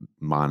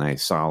Mane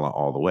Salah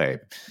all the way.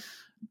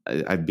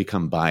 I've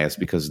become biased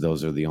because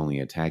those are the only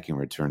attacking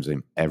returns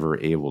I'm ever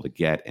able to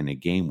get in a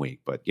game week.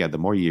 But yeah, the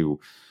more you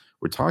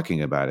were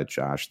talking about it,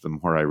 Josh, the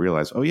more I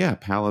realize, oh yeah,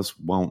 Palace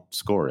won't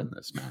score in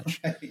this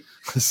match. Right.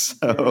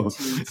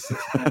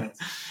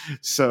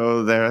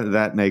 So there,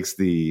 that makes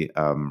the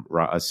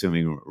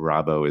assuming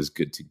Robbo is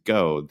good to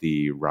go,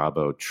 the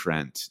Robbo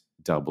Trent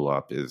double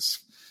up is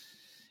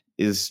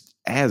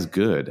as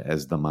good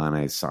as the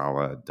Mane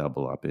Salah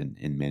double up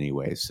in many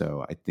ways.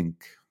 So I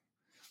think.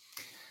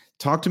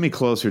 Talk to me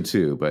closer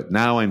too, but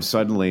now I'm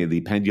suddenly the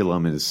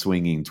pendulum is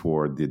swinging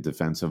toward the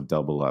defensive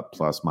double up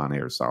plus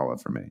Mane or Salah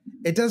for me.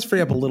 It does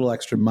free up a little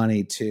extra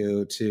money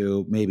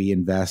to maybe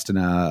invest in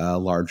a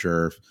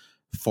larger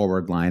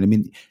forward line. I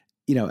mean,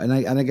 and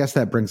I guess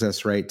that brings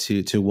us right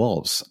to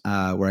Wolves,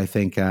 where I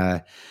think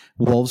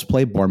Wolves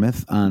play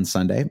Bournemouth on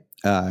Sunday.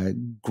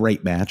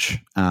 Great match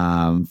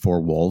for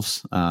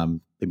Wolves.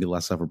 Maybe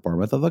less so for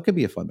Bournemouth, although it could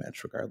be a fun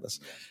match regardless.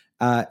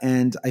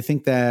 And I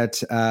think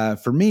that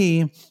for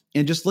me,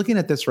 and just looking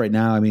at this right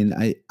now, I mean,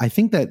 I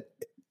think that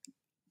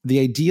the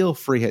ideal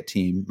free hit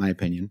team, my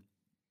opinion,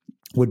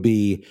 would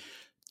be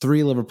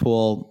 3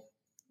 Liverpool,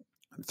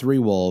 3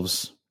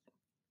 Wolves,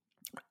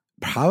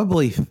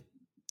 probably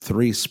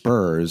 3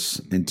 Spurs,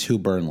 and 2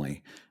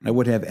 Burnley. I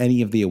wouldn't have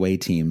any of the away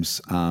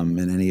teams in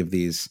any of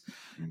these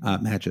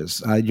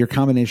matches. Your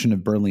combination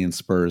of Burnley and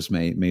Spurs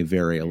may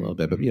vary a little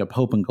bit, but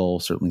Pope and goal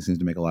certainly seems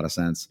to make a lot of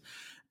sense.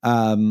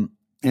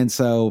 And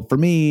so for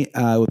me,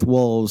 with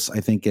Wolves,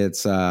 I think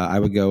it's I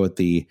would go with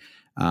the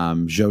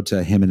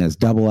Jota Jimenez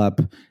double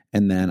up,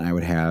 and then I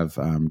would have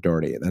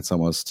Doherty. I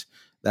suppose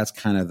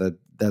that'll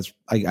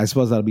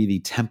be the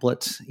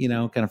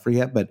template, kind of free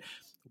hit. But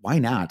why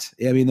not?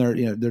 I mean,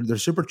 they're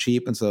super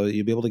cheap, and so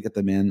you'll be able to get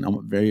them in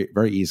very,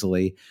 very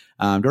easily.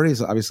 Doherty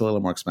is obviously a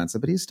little more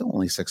expensive, but he's still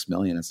only $6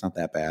 million. It's not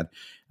that bad.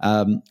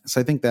 So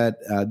I think that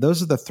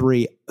those are the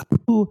 3.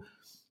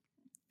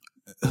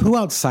 Who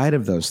outside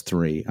of those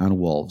 3 on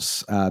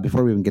Wolves,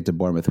 before we even get to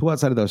Bournemouth, who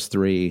outside of those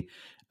 3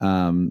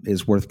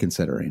 is worth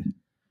considering?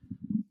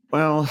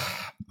 Well,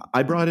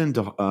 I brought in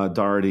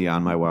Doherty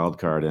on my wild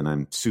card, and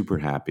I'm super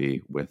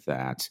happy with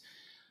that.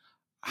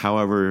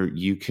 However,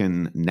 you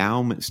can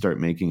now start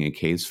making a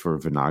case for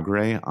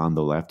Vinagre on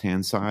the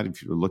left-hand side.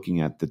 If you're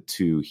looking at the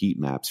 2 heat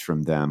maps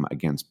from them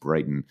against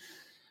Brighton,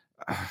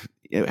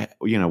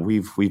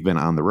 we've been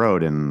on the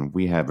road and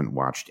we haven't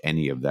watched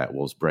any of that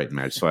Wolves Brighton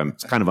match, so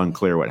it's kind of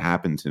unclear what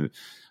happened to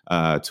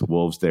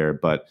Wolves there.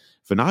 But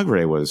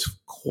Vinagre was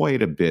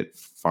quite a bit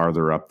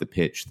farther up the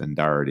pitch than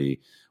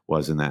Doherty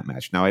was in that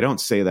match. Now, I don't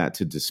say that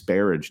to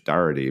disparage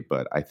Doherty,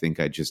 but I think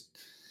it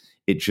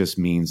just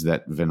means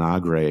that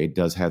Vinagre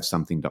does have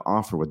something to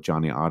offer with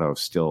Johnny Otto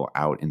still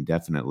out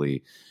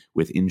indefinitely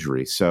with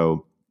injury.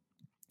 So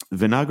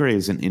Vinagre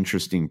is an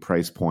interesting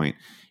price point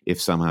if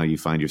somehow you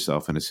find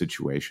yourself in a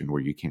situation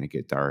where you can't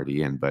get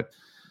Doherty in. But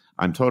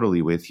I'm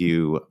totally with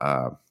you.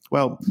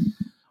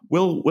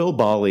 Will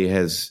Bally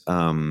has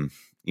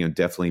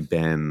definitely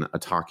been a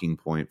talking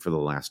point for the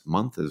last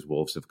month as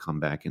Wolves have come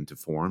back into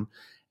form.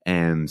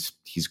 And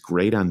he's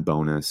great on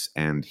bonus,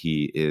 and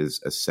he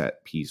is a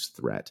set piece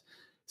threat.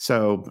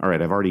 So, all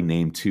right, I've already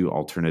named 2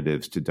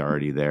 alternatives to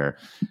Doherty there.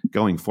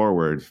 Going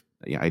forward,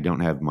 I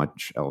don't have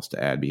much else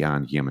to add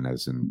beyond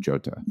Jimenez and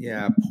Jota.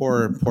 Yeah,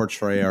 poor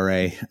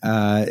Traoré.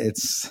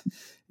 It's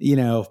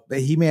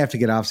he may have to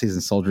get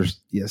off-season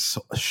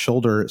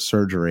shoulder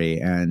surgery,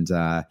 and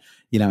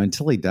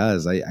until he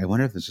does, I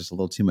wonder if there's just a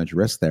little too much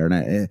risk there.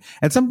 And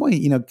at some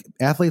point,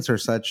 athletes are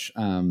such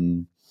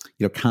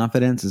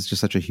confidence is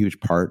just such a huge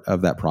part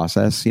of that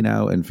process.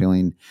 And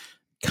feeling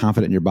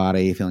confident in your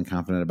body, feeling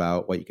confident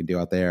about what you can do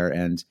out there,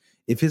 and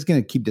if he's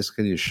going to keep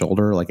dislocating his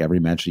shoulder like every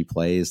match he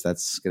plays,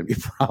 that's going to be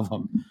a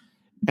problem.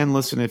 And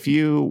listen, if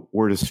you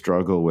were to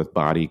struggle with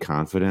body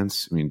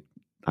confidence, I mean,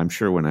 I'm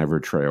sure whenever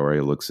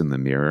Traoré looks in the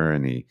mirror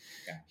and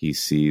he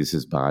sees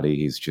his body,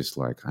 he's just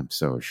like, I'm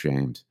so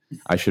ashamed.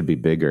 I should be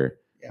bigger.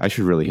 Yeah. I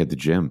should really hit the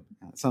gym.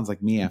 It sounds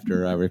like me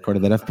after I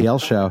recorded that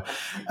FPL show.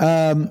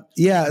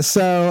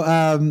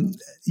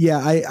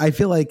 I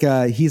feel like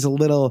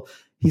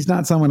he's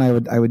not someone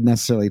I would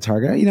necessarily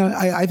target.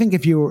 I think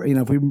if we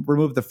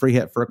remove the free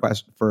hit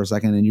for a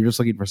second and you're just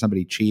looking for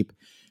somebody cheap,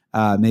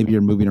 maybe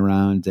you're moving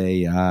around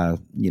I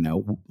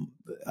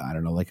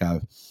don't know, like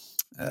a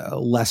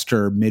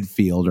Leicester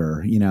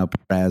midfielder,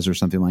 Perez or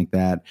something like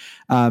that.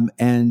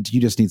 And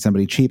you just need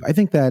somebody cheap. I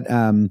think that,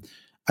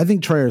 I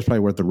think Traoré is probably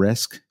worth the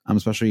risk,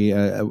 especially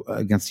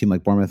against a team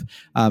like Bournemouth.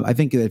 I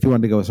think if you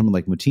wanted to go with someone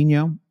like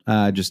Moutinho,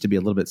 just to be a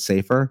little bit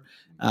safer,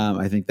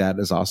 I think that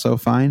is also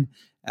fine.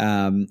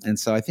 And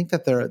so I think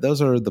that those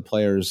are the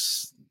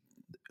players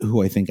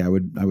who I think I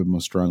would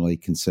most strongly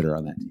consider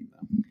on that team.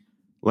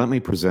 Let me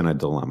present a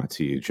dilemma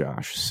to you,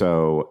 Josh.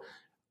 So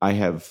I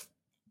have,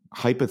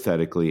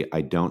 hypothetically,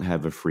 I don't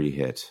have a free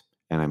hit,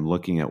 and I'm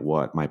looking at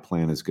what my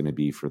plan is going to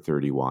be for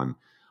 31.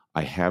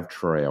 I have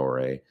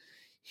Traoré.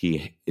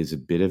 He is a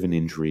bit of an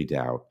injury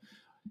doubt.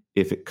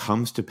 If it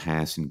comes to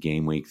pass in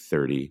game week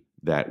 30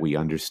 that we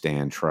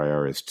understand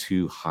Traoré is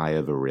too high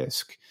of a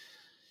risk,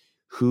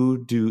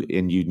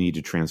 and you need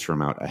to transfer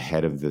him out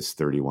ahead of this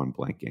 31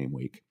 blank game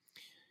week.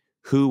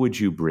 Who would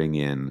you bring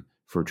in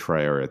for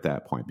Traore at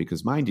that point?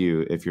 Because mind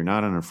you, if you're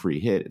not on a free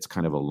hit, it's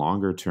kind of a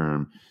longer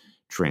term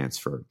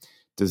transfer.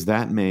 Does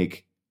that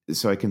make,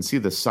 so I can see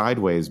the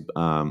sideways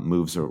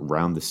moves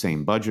around the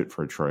same budget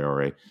for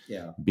Traore,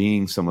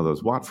 being some of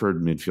those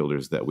Watford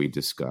midfielders that we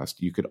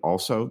discussed. You could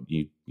also,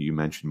 you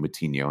mentioned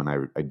Moutinho,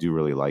 and I do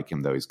really like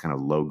him, though he's kind of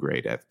low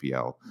grade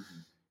FPL. Mm-hmm.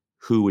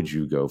 Who would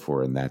you go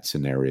for in that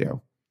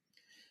scenario?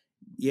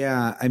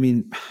 Yeah, I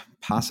mean,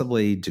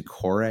 possibly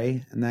Decore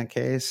in that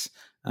case,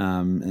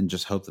 and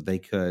just hope that they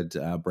could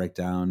break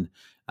down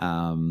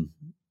Burnley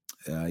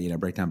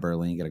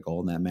and get a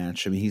goal in that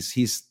match. I mean,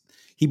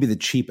 he'd be the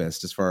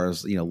cheapest as far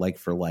as, like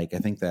for like. I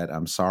think that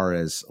Sarr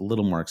is a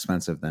little more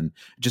expensive than,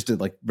 just to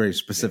like very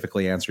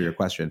specifically answer your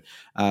question.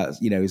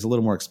 He's a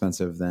little more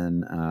expensive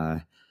than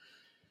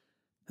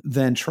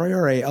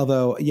Traore.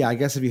 Although, I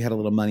guess if you had a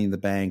little money in the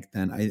bank,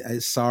 then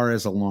Sarr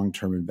is a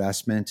long-term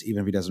investment.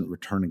 Even if he doesn't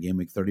return in game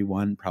week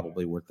 31,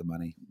 probably worth the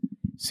money.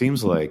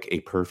 Seems like a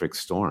perfect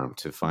storm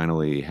to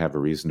finally have a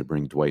reason to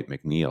bring Dwight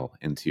McNeil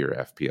into your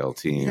FPL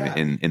team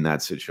in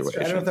that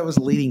situation. I don't know if that was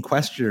a leading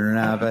question or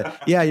not,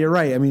 but yeah, you're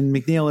right. I mean,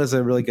 McNeil is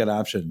a really good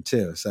option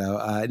too. So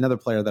another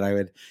player that I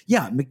would,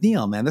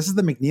 McNeil, man, this is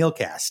the McNeil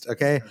cast.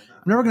 Okay.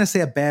 I'm never going to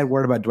say a bad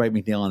word about Dwight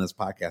McNeil on this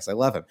podcast. I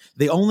love him.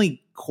 The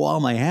only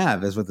qualm I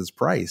have is with his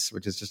price,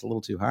 which is just a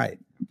little too high.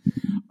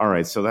 All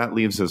right. So that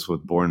leaves us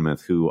with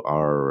Bournemouth, who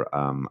are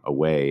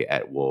away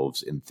at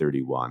Wolves in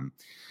 31.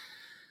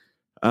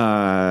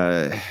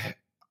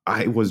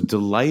 I was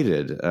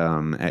delighted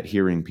at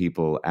hearing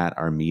people at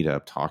our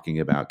meetup talking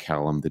about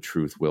Callum the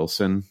Truth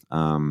Wilson.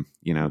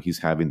 He's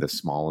having the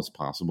smallest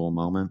possible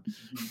moment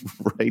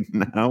right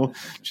now,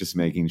 just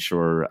making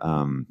sure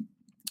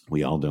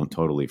we all don't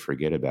totally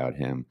forget about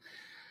him.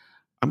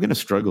 I'm going to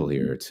struggle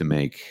here to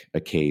make a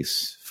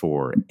case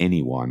for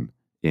anyone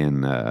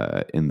in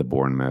the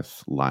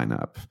Bournemouth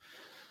lineup,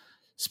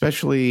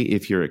 especially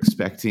if you're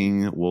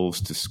expecting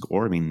Wolves to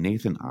score. I mean,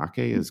 Nathan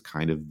Ake is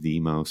kind of the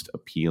most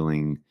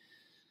appealing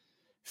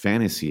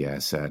fantasy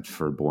asset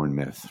for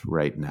Bournemouth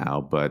right now,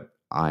 but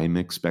I'm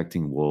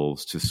expecting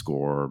Wolves to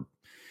score,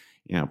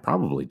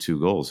 probably 2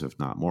 goals, if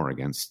not more,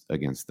 against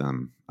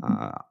them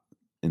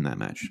in that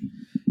match.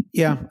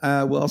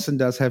 Yeah, Wilson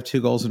does have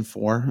 2 goals and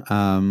 4.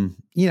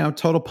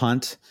 Total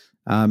punt,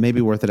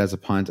 maybe worth it as a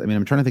punt. I mean,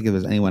 I'm trying to think if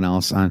there's anyone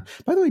else on.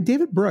 By the way,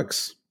 David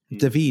Brooks.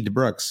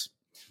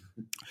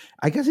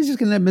 I guess he's just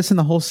going to end up missing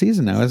the whole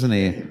season now, isn't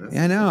he?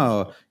 I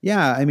know.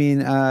 Yeah, I mean,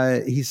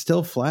 he's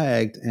still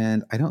flagged,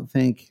 and I don't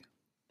think,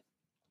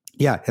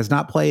 has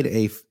not played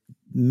a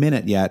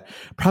minute yet.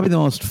 Probably the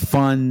most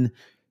fun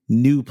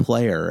new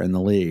player in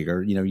the league,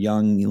 or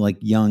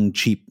young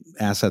cheap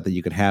asset that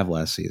you could have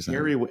last season.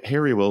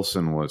 Harry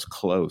Wilson was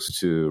close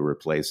to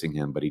replacing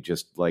him, but he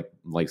just like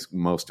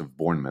most of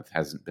Bournemouth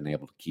hasn't been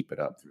able to keep it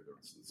up through the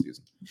rest of the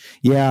season.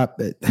 Yeah,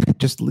 but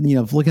just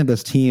looking at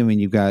this team,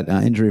 and you've got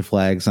injury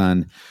flags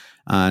on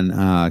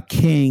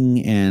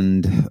King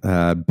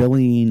and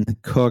Billing,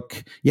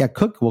 Cook. Yeah,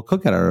 Cook. Well,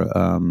 Cook had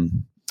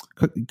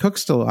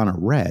Cook's still on a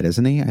red,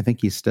 isn't he? I think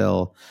he's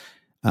still.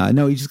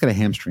 No, he just got a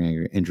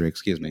hamstring injury.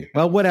 Excuse me.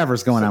 Well,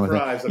 whatever's going on with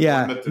it.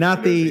 Yeah,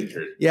 not the.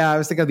 I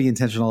was thinking of the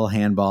intentional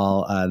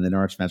handball in the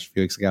Norwich match a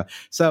few weeks ago.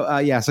 So,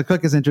 so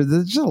Cook is injured.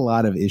 There's just a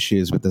lot of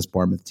issues with this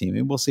Bournemouth team,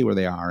 and we'll see where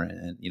they are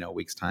in a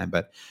week's time.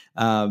 But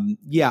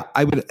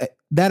I would.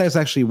 That is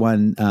actually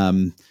one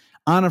on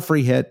a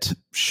free hit.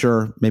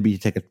 Sure, maybe you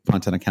take a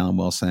punt on a Callum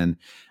Wilson.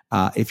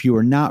 If you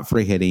are not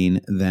free hitting,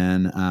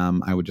 then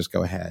I would just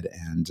go ahead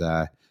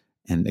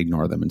and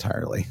ignore them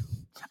entirely.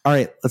 All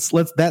right,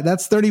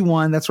 that's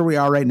 31. That's where we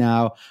are right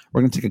now.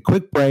 We're going to take a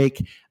quick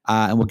break,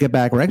 and we'll get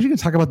back. We're actually going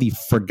to talk about the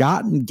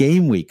forgotten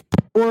game week.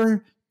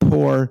 Poor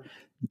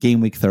game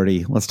week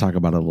 30. Let's talk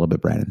about it a little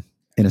bit, Brandon,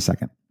 in a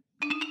second.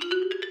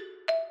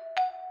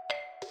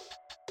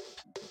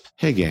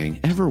 Hey,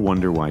 gang, ever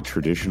wonder why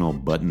traditional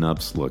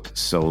button-ups look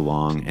so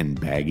long and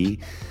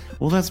baggy?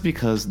 Well, that's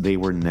because they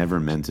were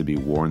never meant to be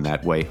worn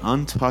that way.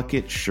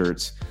 Untuck-It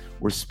shirts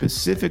were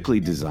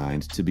specifically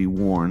designed to be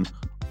worn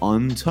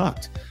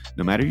untucked.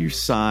 No matter your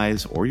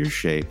size or your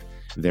shape,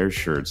 their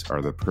shirts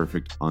are the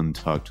perfect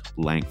untucked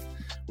length.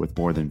 With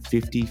more than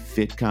 50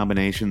 fit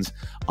combinations,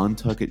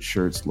 Untuck-It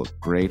shirts look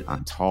great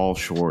on tall,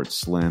 short,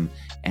 slim,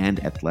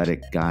 and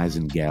athletic guys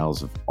and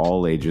gals of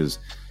all ages.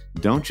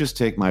 Don't just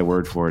take my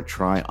word for it.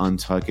 Try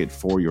Untuck-It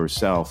for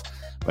yourself.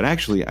 But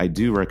actually, I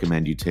do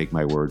recommend you take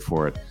my word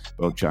for it.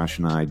 Both Josh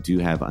and I do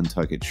have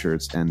Untuck-It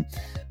shirts, and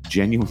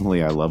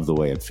genuinely, I love the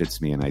way it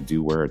fits me, and I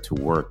do wear it to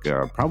work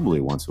probably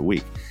once a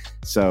week.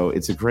 So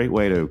it's a great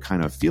way to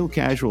kind of feel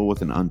casual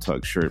with an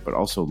untucked shirt, but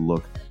also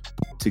look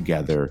put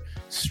together,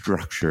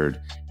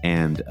 structured,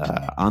 and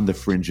on the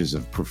fringes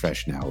of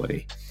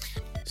professionality.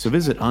 So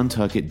visit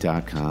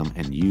untuckit.com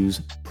and use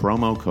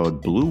promo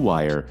code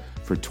BLUEWIRE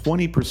for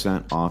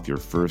 20% off your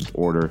first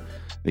order.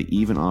 They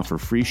even offer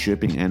free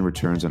shipping and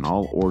returns on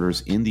all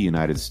orders in the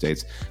United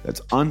States.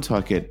 That's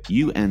Untuckit,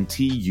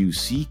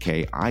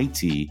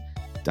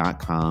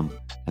 betterhelp.com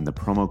and the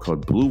promo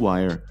code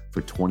BlueWire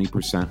for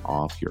 20%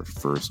 off your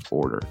first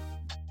order.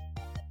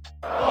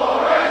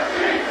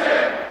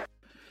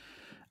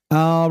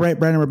 All right,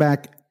 Brandon, we're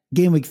back.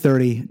 Game week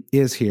 30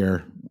 is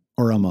here,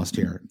 or almost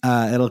here.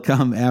 It'll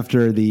come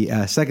after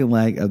the second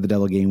leg of the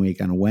double game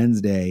week on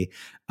Wednesday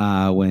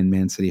when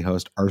Man City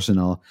host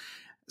Arsenal.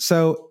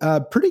 So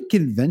pretty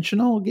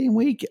conventional game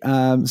week,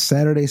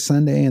 Saturday,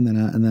 Sunday, and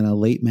then a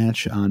late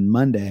match on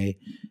Monday.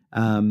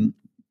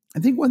 I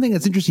think one thing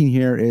that's interesting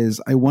here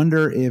is I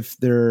wonder if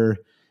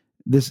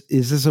this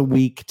is a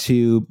week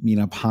to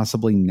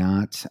possibly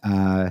not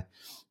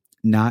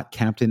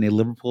captain a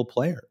Liverpool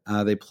player.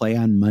 They play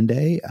on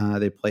Monday.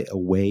 They play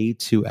away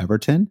to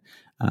Everton.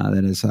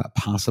 That is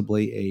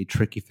possibly a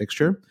tricky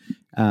fixture.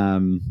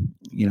 Often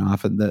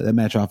the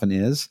match often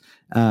is.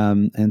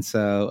 And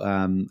so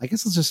I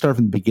guess let's just start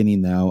from the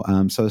beginning though.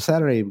 So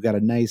Saturday we've got a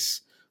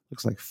nice,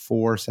 looks like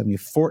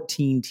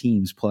 14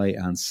 teams play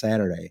on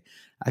Saturday.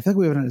 I feel like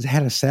we haven't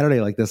had a Saturday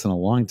like this in a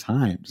long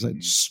time. Just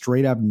like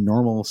straight up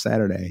normal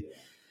Saturday.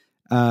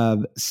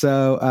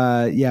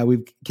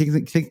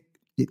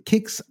 It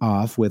kicks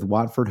off with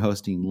Watford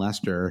hosting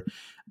Leicester.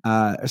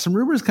 Some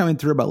rumors coming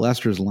through about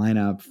Leicester's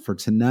lineup for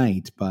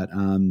tonight, but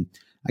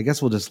I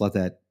guess we'll just let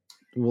that.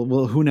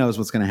 Well, who knows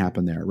what's going to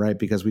happen there, right?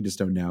 Because we just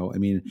don't know. I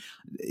mean,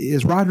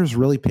 is Rodgers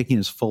really picking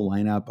his full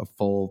lineup a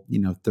full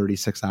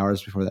 36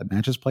 hours before that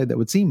match is played? That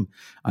would seem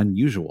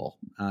unusual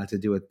to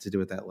do it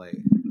that late.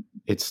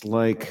 It's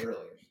like,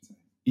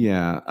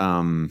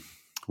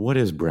 what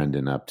is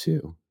Brendan up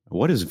to?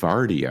 What is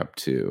Vardy up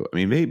to? I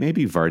mean,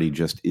 maybe Vardy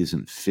just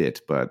isn't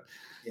fit, but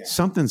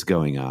something's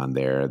going on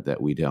there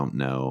that we don't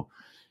know.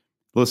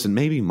 Listen,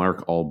 maybe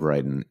Mark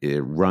Albrighton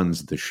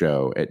runs the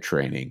show at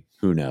training.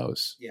 Who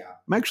knows? Yeah,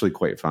 I'm actually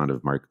quite fond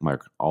of Mark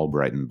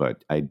Albrighton,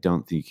 but I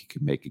don't think you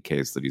can make a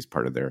case that he's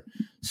part of their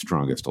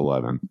strongest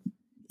 11.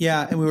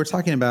 Yeah, and we were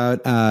talking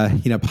about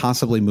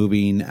possibly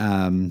moving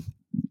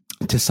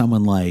to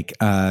someone like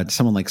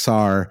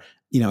Sarr,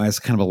 as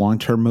kind of a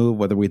long-term move,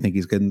 whether we think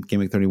he's good in game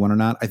week 31 or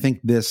not. I think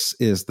this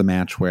is the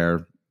match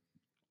where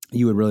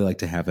you would really like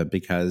to have it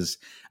because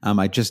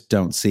I just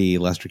don't see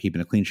Leicester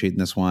keeping a clean sheet in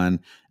this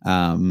one.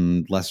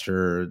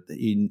 Leicester,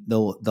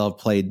 they'll have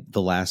played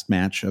the last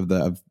match of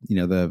the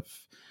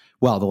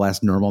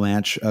last normal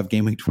match of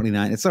game week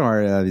 29. It's so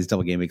hard, these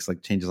double game weeks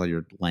changes all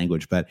your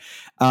language, but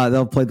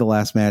they'll play the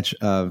last match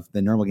of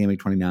the normal game week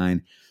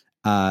 29.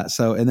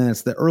 And then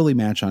it's the early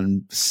match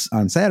on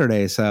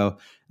Saturday. So,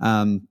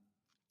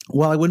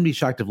 while I wouldn't be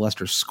shocked if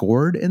Leicester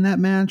scored in that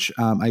match,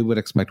 I would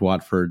expect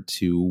Watford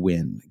to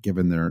win,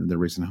 given their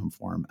recent home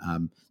form.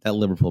 That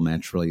Liverpool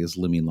match really is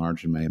looming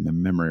large in my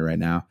memory right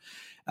now.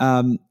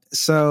 And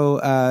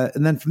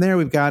then from there,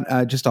 we've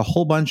got just a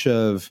whole bunch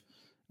of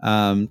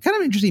kind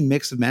of interesting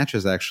mix of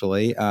matches,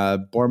 actually.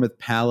 Bournemouth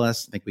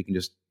Palace, I think we can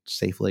just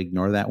safely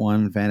ignore that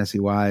one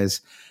fantasy-wise.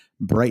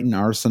 Brighton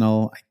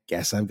Arsenal, I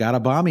guess I've got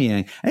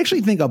Aubameyang. I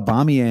actually think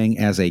Aubameyang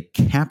as a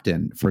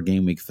captain for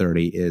game week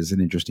 30 is an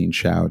interesting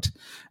shout.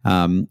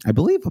 I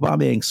believe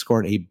Aubameyang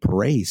scored a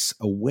brace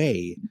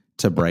away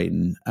to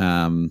Brighton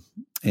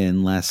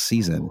in last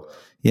season.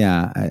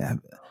 Yeah, it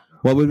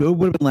would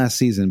have been last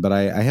season, but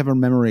I have a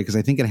memory because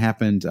I think it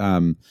happened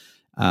around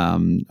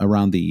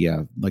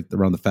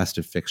the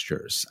festive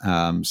fixtures.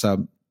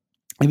 So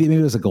maybe it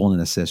was a goal and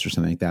an assist or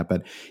something like that.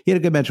 But he had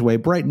a good match away.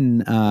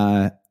 Brighton.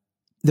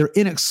 Their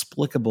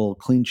inexplicable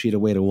clean sheet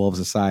away to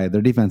Wolves aside,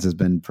 their defense has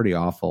been pretty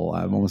awful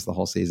almost the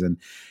whole season.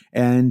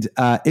 And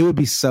it would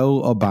be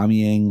so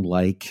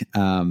Aubameyang-like.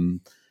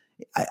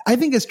 I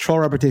think his troll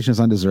reputation is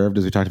undeserved,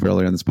 as we talked about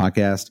earlier in this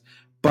podcast.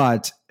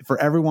 But for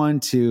everyone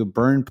to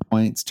burn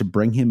points to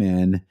bring him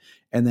in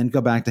and then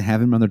go back to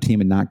have him on their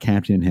team and not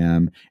captain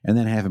him and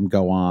then have him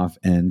go off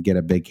and get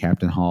a big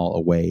captain haul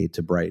away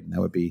to Brighton,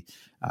 that would be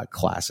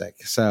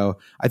classic. So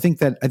I think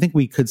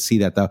we could see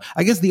that, though.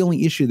 I guess the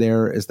only issue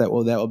there is that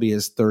that will be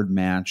his third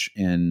match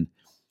in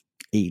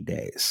 8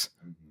 days.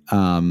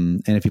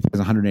 And if he plays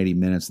 180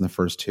 minutes in the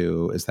first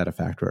two, is that a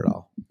factor at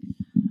all?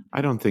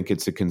 I don't think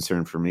it's a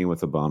concern for me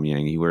with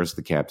Aubameyang. He wears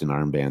the captain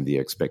armband. The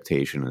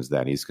expectation is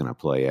that he's going to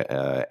play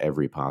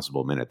every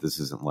possible minute. This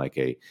isn't like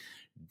a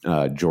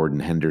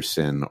Jordan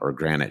Henderson or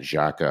Granit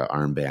Xhaka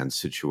armband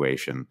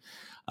situation.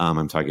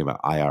 I'm talking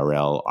about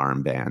IRL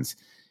armbands.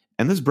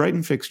 And this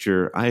Brighton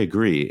fixture, I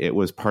agree, it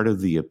was part of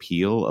the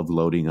appeal of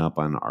loading up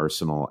on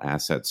Arsenal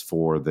assets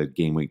for the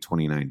game week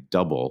 29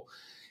 double,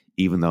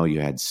 even though you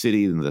had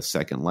City in the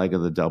second leg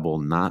of the double,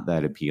 not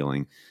that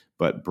appealing.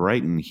 But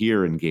Brighton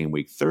here in game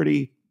week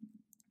 30,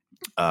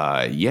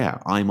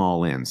 I'm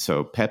all in.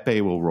 So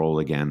Pepe will roll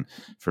again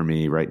for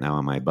me right now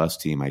on my bus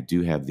team. I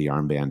do have the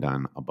armband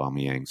on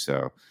Aubameyang,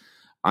 so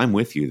I'm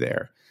with you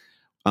there.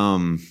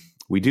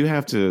 We do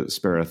have to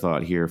spare a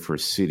thought here for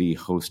City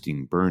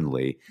hosting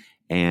Burnley.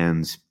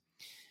 And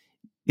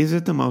is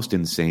it the most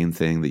insane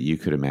thing that you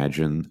could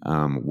imagine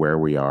where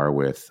we are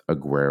with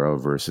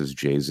Aguero versus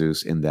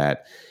Jesus, in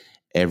that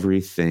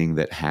everything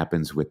that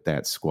happens with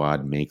that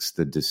squad makes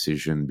the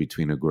decision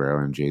between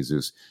Aguero and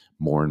Jesus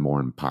more and more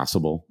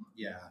impossible?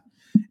 Yeah.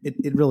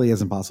 it really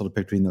is impossible to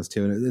pick between those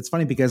two. And it's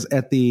funny because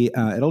at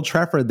Old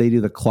Trafford, they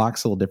do the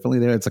clocks a little differently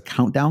there. It's a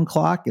countdown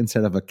clock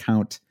instead of a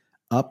count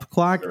up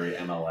clock. Very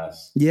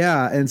MLS.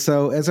 Yeah. And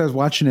so as I was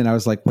watching it, I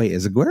was like, wait,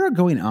 is Aguero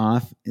going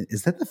off?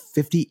 Is that the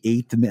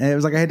 58th minute? It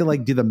was like I had to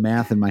do the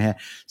math in my head.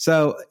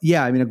 So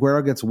yeah, I mean,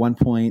 Aguero gets 1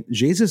 point.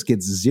 Jesus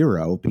gets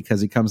 0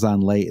 because he comes on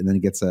late and then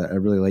he gets a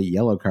really late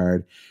yellow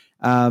card.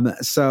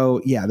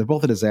 So yeah, they're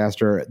both a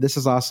disaster. This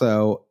is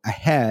also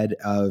ahead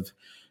of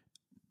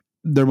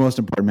their most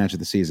important match of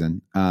the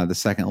season, the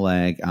second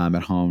leg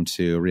at home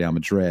to Real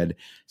Madrid.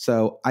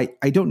 So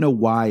I don't know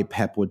why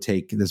Pep would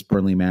take this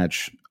Burnley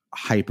match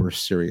hyper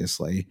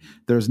seriously.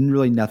 There's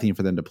really nothing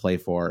for them to play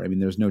for. I mean,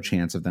 there's no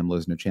chance of them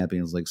losing a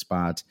Champions League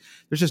spot.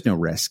 There's just no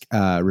risk,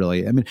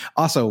 really. I mean,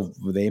 also,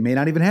 they may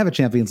not even have a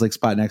Champions League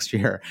spot next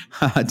year,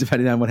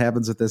 depending on what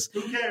happens with this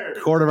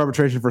Court of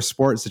Arbitration for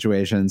Sport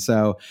situation.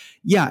 So,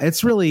 yeah,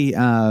 it's really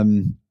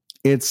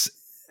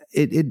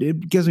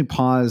it gives me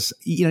pause.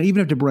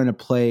 Even if De Bruyne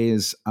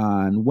plays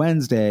on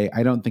Wednesday,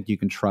 I don't think you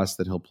can trust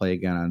that he'll play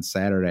again on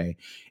Saturday.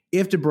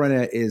 If De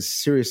Bruyne is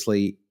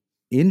seriously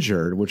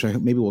injured, which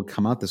maybe will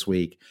come out this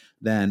week,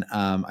 then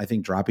I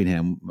think dropping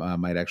him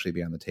might actually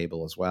be on the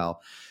table as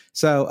well.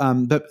 So,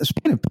 but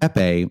speaking of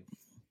Pepe,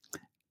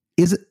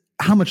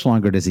 how much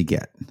longer does he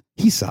get?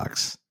 He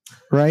sucks,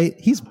 right?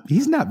 He's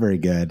not very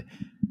good.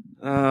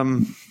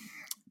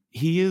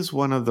 He is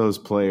one of those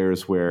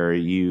players where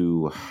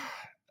you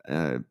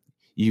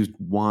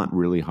want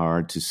really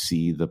hard to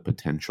see the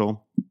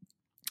potential.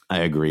 I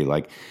agree.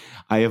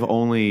 I have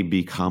only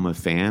become a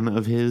fan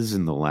of his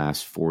in the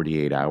last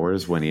 48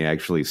 hours when he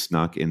actually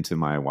snuck into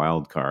my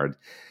wild card.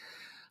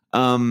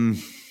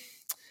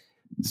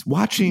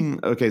 Watching,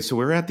 so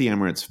we're at the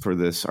Emirates for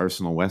this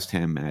Arsenal-West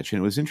Ham match, and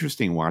it was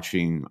interesting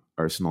watching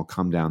Arsenal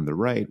come down the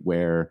right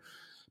where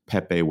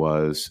Pepe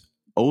was.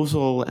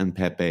 Ozil and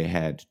Pepe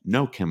had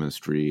no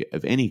chemistry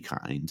of any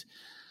kind.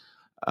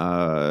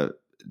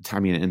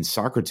 And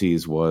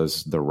Socrates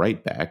was the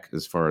right back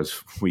as far as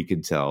we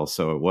could tell.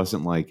 So it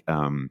wasn't like,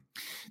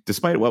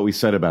 despite what we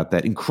said about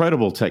that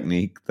incredible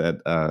technique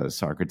that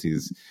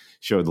Socrates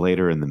showed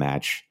later in the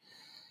match,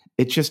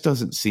 it just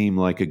doesn't seem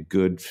like a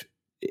good.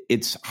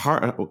 It's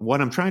hard.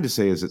 What I'm trying to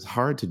say is it's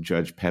hard to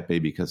judge Pepe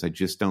because I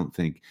just don't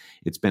think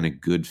it's been a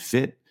good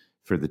fit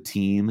for the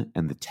team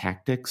and the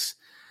tactics.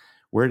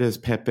 Where does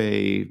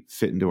Pepe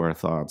fit into our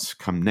thoughts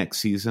come next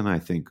season? I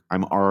think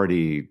I'm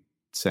already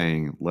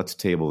saying let's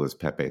table this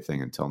Pepe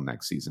thing until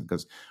next season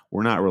because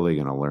we're not really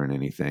going to learn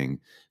anything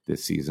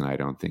this season. I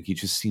don't think. He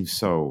just seems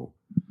so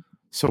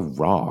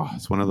raw.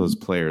 It's one of those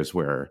players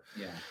where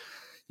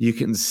you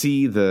can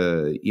see he's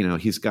the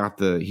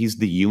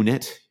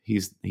unit.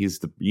 He's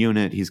the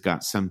unit. He's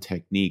got some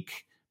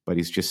technique, but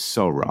he's just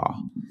so raw.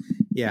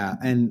 Yeah,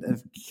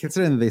 and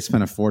considering that they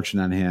spent a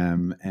fortune on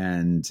him,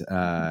 and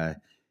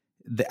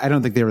I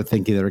don't think they were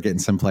thinking they were getting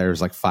some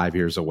players 5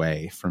 years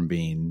away from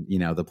being,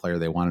 the player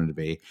they wanted to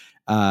be.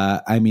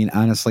 I mean,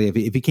 honestly, if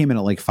he came in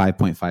at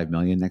 5.5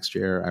 million next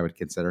year, I would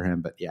consider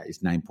him. But yeah, he's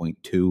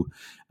 9.2.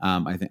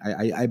 I think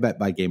I bet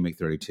by game week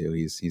 32,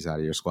 he's out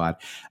of your squad.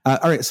 All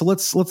right, so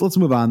let's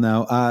move on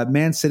though.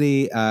 Man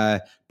City,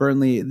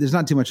 Burnley. There's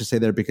not too much to say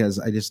there because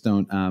I just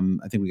don't.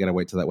 I think we got to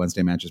wait till that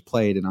Wednesday match is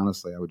played, and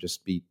honestly, I would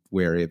just be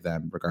wary of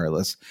them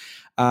regardless.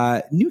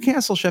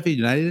 Newcastle, Sheffield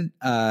United.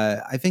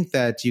 I think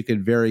that you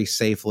could very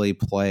safely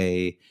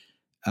play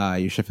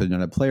your Sheffield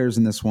United players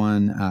in this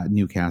one.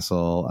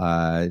 Newcastle,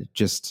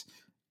 just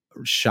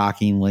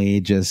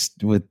shockingly,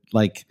 just with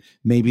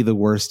maybe the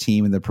worst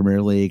team in the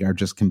Premier League, are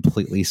just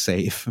completely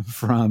safe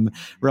from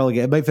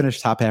relegation. It might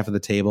finish top half of the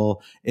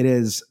table. It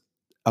is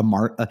a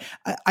mark.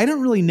 I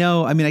don't really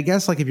know. I mean, I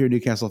guess if you're a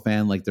Newcastle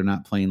fan, they're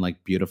not playing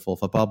beautiful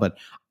football, but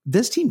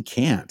this team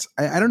can't.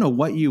 I don't know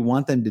what you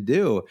want them to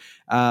do.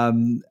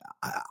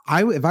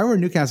 If I were a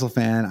Newcastle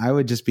fan, I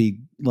would just be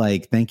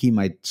thanking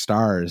my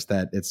stars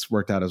that it's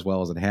worked out as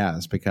well as it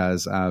has,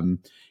 because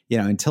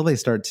until they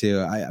start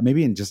to,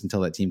 maybe until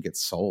that team gets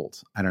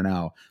sold, I don't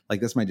know.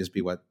 This might just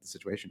be what the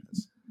situation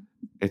is.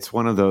 It's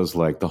one of those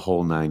the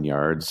whole 9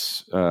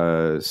 yards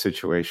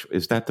situation.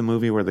 Is that the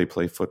movie where they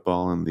play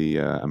football in the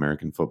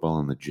American football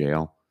in the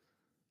jail?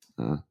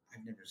 I've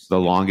never seen The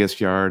Longest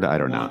Yard. I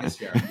don't know.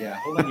 Yard. Yeah,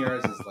 whole 9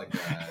 yards is it's like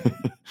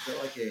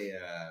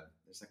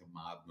a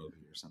mob movie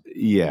or something.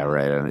 Yeah,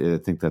 right. I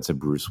think that's a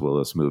Bruce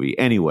Willis movie.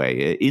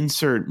 Anyway,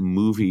 insert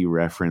movie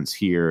reference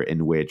here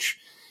in which,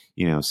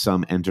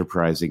 some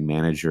enterprising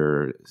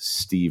manager,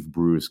 Steve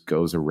Bruce,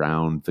 goes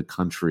around the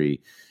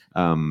country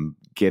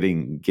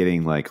getting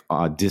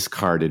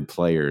discarded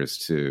players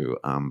to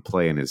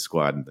play in his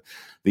squad.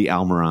 The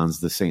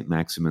Almirons, the St.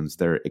 Maximins,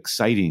 they're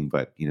exciting,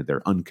 but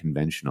they're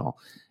unconventional.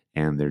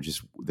 And they're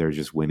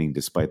just winning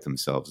despite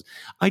themselves.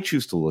 I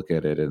choose to look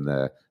at it in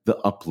the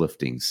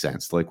uplifting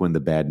sense, like when the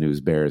Bad News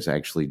Bears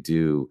actually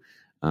do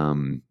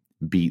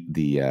beat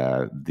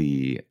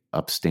the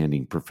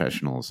upstanding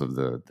professionals of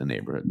the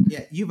neighborhood.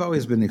 Yeah, you've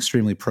always been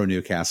extremely pro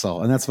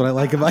Newcastle, and that's what I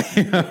like about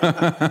you.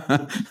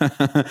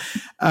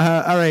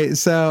 All right,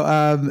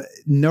 so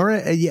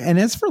Nora, and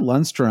as for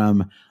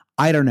Lundstrom,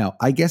 I don't know.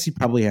 I guess he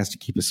probably has to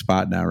keep his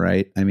spot now,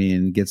 right? I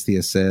mean, gets the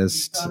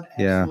assist.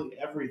 Yeah.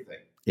 Everything.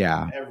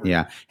 Yeah.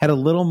 Yeah. Had a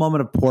little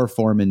moment of poor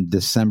form in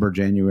December,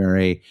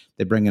 January.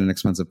 They bring in an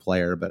expensive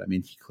player, but I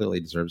mean, he clearly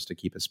deserves to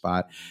keep his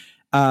spot.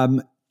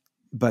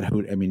 But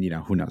who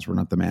knows? We're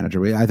not the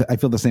manager. I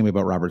feel the same way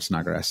about Robert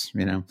Snodgrass,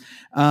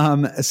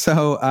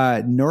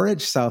 So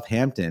Norwich,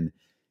 Southampton,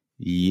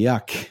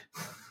 yuck.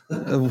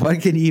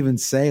 What can you even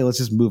say? Let's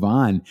just move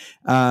on.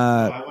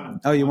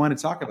 You want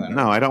to talk about it?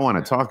 No, I don't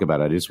want to talk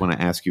about it. I just want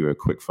to ask you a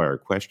quick fire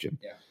question.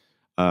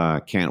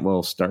 Yeah.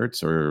 Cantwell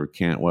starts or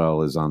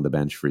Cantwell is on the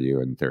bench for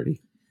you in 30?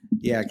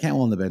 Yeah,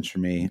 Cantwell on the bench for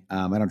me.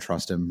 I don't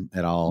trust him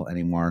at all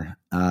anymore.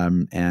 A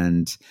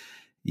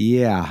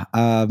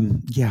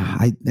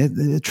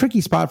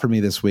tricky spot for me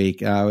this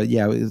week.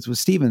 It was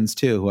Stevens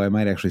too, who I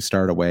might actually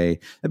start away.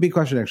 That'd be a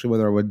question actually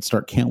whether I would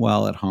start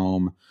Cantwell at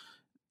home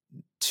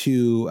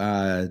to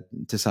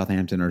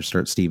Southampton or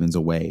start Stevens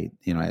away,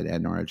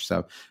 at Norwich.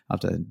 So I'll have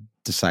to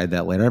decide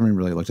that later. I haven't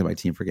really looked at my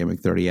team for Game Week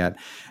 30 yet.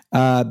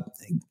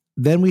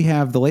 Then we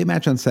have the late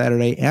match on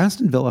Saturday.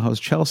 Aston Villa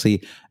hosts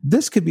Chelsea.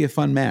 This could be a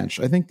fun match.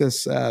 I think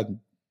this Aston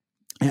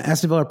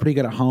Villa are pretty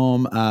good at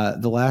home.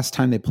 The last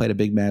time they played a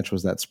big match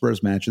was that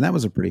Spurs match, and that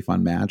was a pretty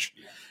fun match.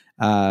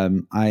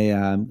 I'm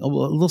a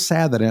little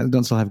sad that I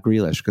don't still have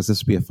Grealish because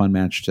this would be a fun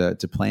match to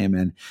play him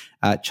in.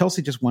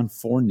 Chelsea just won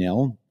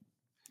 4-0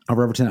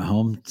 over Everton at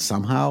home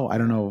somehow. I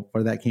don't know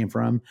where that came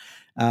from.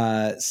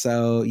 What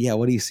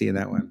do you see in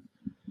that one?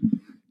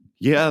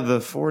 Yeah, the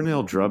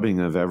 4-0 drubbing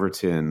of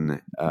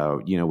Everton,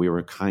 we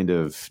were kind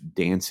of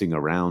dancing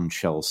around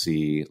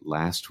Chelsea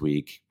last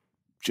week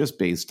just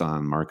based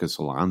on Marcos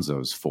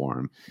Alonso's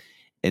form.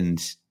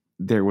 And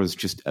there was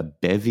just a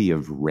bevy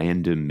of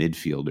random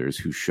midfielders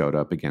who showed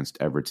up against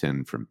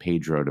Everton, from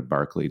Pedro to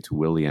Barkley to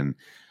Willian.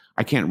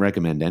 I can't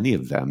recommend any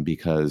of them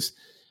because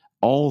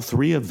all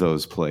three of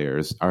those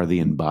players are the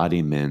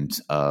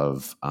embodiment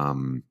of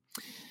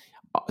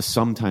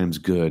sometimes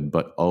good,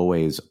 but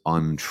always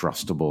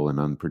untrustable and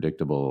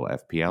unpredictable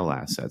FPL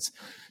assets.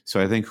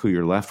 So I think who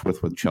you're left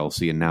with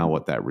Chelsea, and now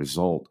what that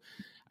result,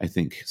 I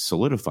think,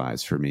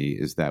 solidifies for me,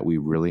 is that we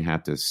really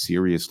have to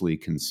seriously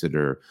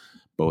consider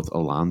both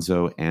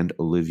Alonso and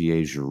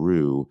Olivier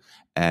Giroud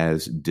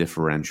as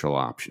differential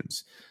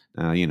options.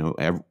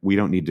 We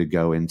don't need to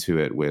go into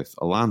it with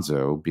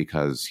Alonso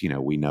because,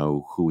 we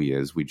know who he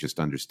is. We just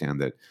understand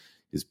that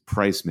his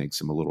price makes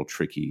him a little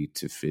tricky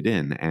to fit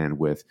in. And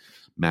with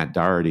Matt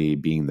Doherty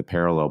being the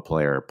parallel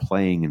player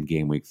playing in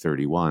game week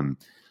 31,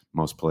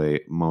 most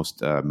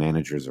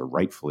managers are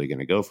rightfully going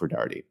to go for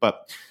Doherty.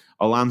 But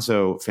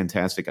Alonso,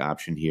 fantastic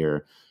option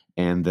here.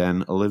 And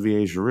then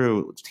Olivier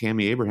Giroud,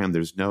 Tammy Abraham,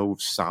 there's no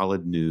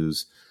solid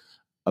news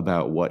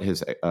about what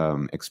his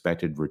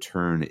expected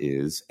return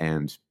is.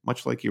 And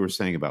much like you were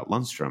saying about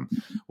Lundstrom,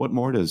 what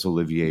more does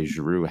Olivier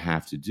Giroud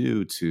have to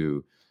do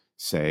to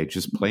say,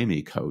 just play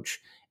me, coach?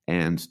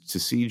 And to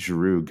see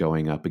Giroud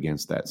going up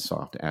against that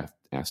soft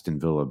Aston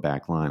Villa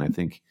back line, I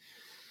think,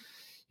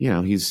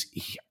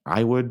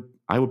 I would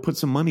put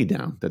some money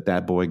down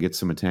that boy gets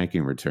some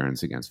attacking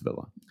returns against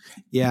Villa.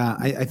 Yeah,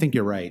 I think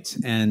you're right.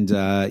 And,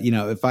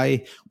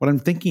 what I'm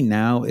thinking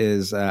now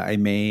is I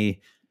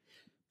may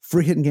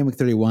free hit in game week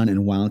 31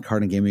 and wild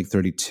card in game week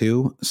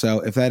 32. So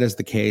if that is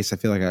the case, I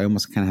feel like I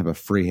almost kind of have a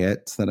free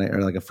hit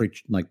or like a free,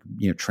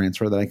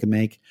 transfer that I can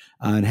make.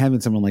 And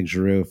having someone like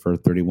Giroud for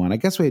 31, I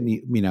guess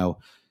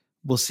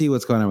we'll see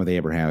what's going on with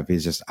Abraham if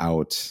he's just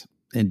out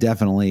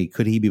indefinitely.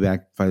 Could he be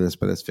back by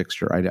this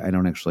fixture? I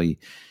don't actually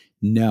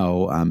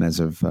know as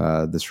of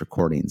this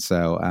recording.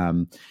 So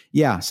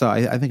so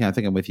I think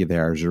I'm with you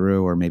there,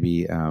 Giroud, or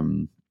maybe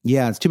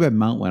it's too bad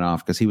Mount went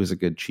off because he was a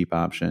good cheap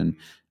option.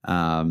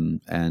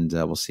 And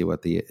we'll see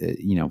what the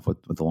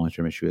what the long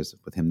term issue is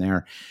with him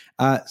there.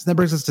 So that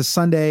brings us to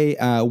Sunday,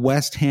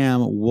 West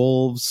Ham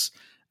Wolves.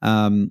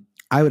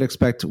 I would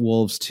expect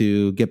Wolves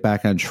to get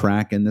back on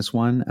track in this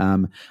one.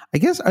 I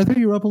guess, are there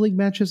Europa League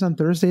matches on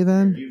Thursday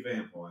then?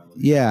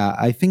 Yeah,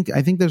 I think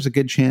there's a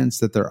good chance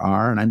that there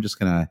are, and I'm just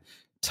gonna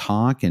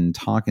talk,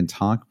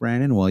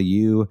 Brandon, while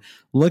you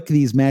look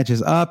these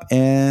matches up,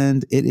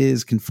 and it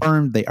is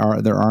confirmed there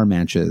are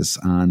matches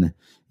on.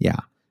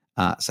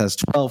 Says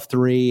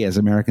 12-3. As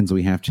Americans,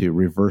 we have to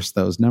reverse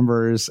those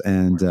numbers,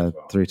 and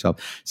 3-12.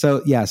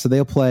 So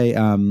they'll play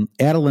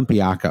at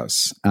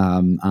Olympiacos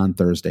on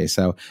Thursday.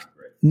 So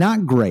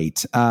not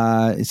great. They'll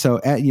have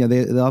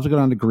to go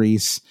down to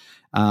Greece.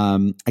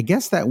 I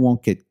guess that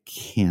won't get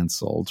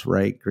canceled,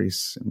 right?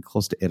 Greece and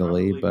close to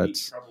Italy,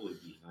 probably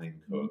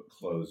behind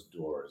closed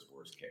doors,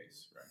 worst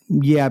case.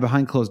 Yeah,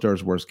 behind closed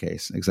doors, worst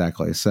case.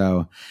 Exactly.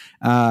 So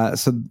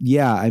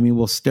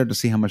we'll start to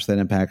see how much that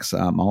impacts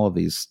all of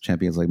these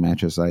Champions League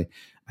matches.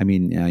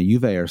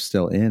 Juve are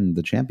still in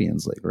the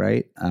Champions League,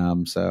 right?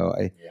 Really.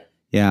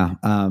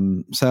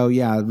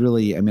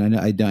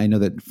 I know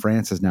that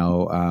France is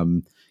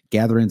now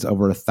gatherings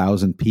over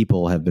 1,000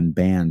 people have been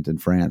banned in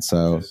France.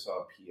 So I just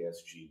saw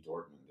PSG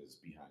Dortmund is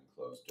behind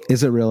closed doors.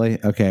 Is it really?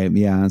 Okay.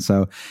 Yeah.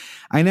 So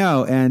I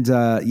know. And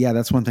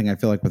that's one thing I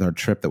feel like with our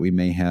trip that we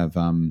may have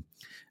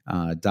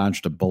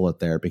dodged a bullet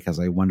there, because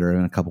I wonder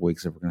in a couple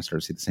weeks if we're going to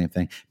start to see the same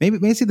thing.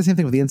 Maybe see the same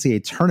thing with the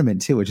NCAA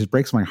tournament too, which just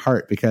breaks my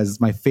heart because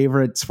it's my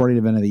favorite sporting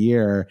event of the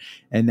year,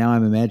 and now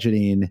I'm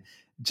imagining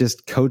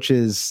just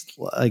coaches,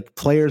 like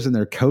players and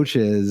their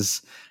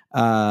coaches,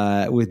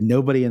 with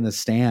nobody in the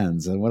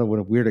stands, and what a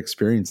weird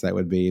experience that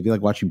would be. It'd be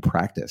like watching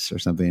practice or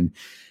something.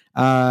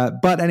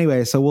 But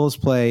anyway, so Wolves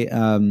play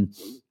away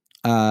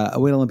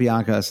to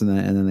Olympiacos, and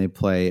then they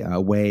play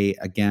away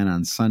again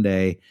on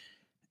Sunday.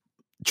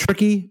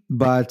 Tricky,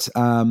 but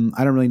I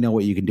don't really know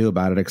what you can do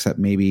about it, except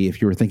maybe if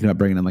you were thinking about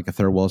bringing in like a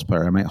third Wolves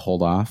player, I might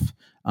hold off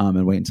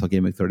and wait until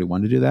game week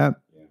 31 to do that.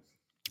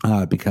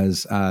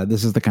 Because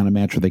this is the kind of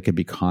match where they could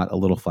be caught a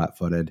little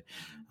flat-footed,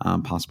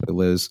 possibly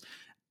lose.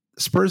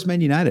 Spurs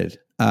Man United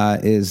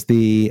is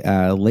the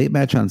late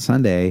match on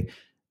Sunday.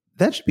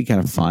 That should be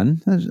kind of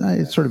fun.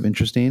 It's sort of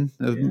interesting.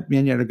 Man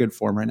United are good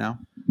form right now.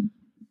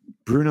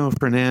 Bruno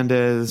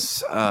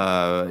Fernandes,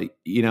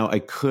 I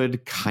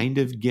could kind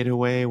of get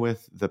away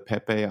with the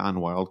Pepe on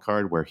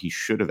wildcard, where he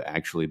should have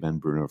actually been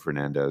Bruno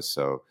Fernandes.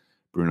 So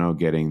Bruno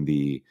getting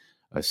the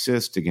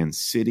assist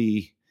against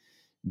City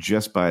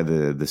just by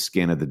the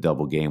skin of the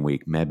double game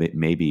week.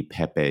 Maybe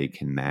Pepe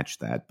can match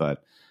that,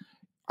 but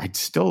I'd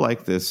still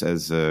like this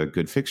as a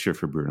good fixture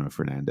for Bruno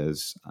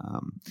Fernandes.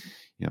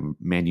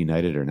 Man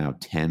United are now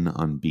 10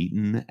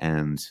 unbeaten,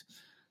 and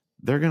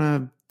they're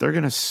gonna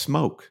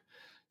smoke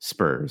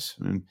Spurs.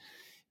 I mean,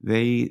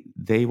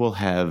 they will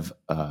have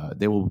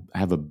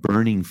a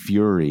burning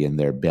fury in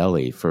their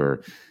belly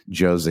for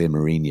Jose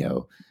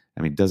Mourinho.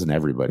 I mean, doesn't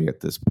everybody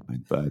at this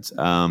point? But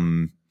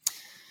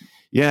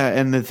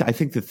and I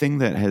think the thing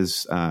that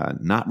has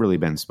not really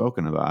been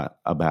spoken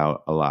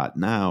about a lot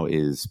now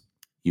is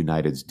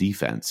United's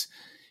defense.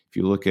 If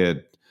you look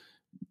at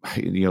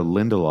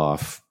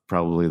Lindelof,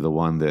 probably the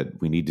one that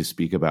we need to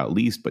speak about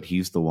least, but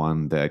he's the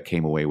one that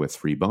came away with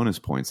 3 bonus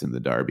points in the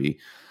derby.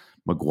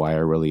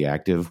 Maguire really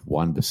active.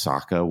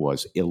 Wan-Bissaka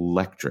was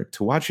electric.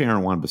 To watch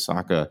Aaron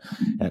Wan-Bissaka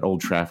at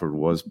Old Trafford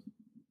was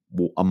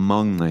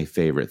among my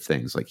favorite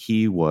things. Like,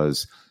 he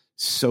was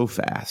so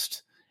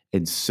fast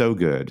and so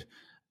good.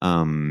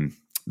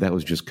 That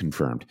was just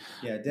confirmed.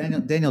 Yeah,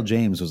 Daniel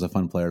James was a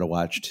fun player to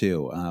watch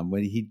too.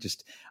 When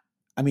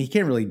he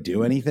can't really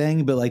do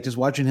anything, but like just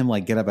watching him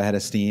like get up ahead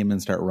of steam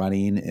and start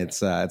running,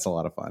 it's a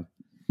lot of fun.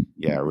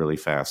 Yeah, really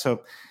fast.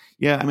 So,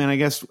 yeah, I mean, I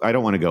guess I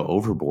don't want to go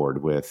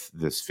overboard with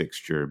this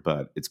fixture,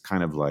 but it's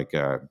kind of like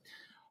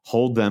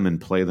hold them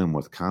and play them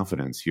with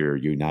confidence, your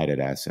United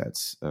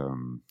assets,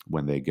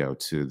 when they go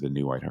to the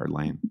new White Hart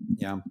Lane.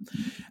 Yeah.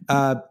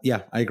 I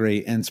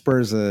agree. And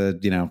Spurs, not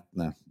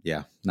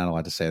a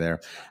lot to say there.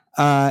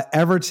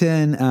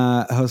 Everton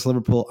hosts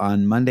Liverpool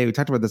on Monday. We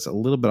talked about this a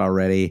little bit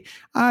already.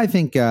 I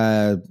think,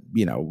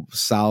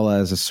 Salah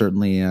is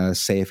certainly a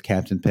safe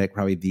captain pick,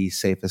 probably the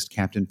safest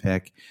captain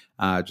pick,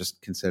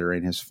 just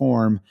considering his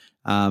form.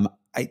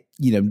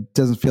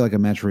 Doesn't feel like a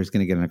match where he's going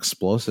to get an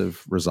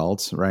explosive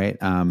result, right?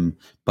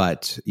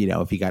 But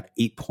if he got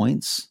 8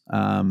 points,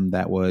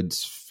 that would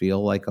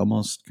feel like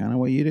almost kind of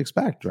what you'd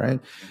expect, right?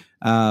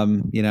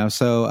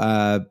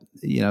 Firmino,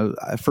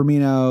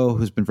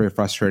 who's been very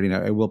frustrating,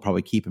 I will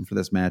probably keep him for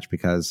this match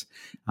because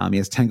he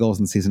has 10 goals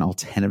in the season. All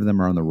 10 of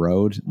them are on the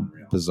road.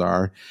 Unreal.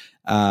 Bizarre.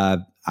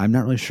 I'm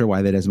not really sure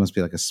why that is. It must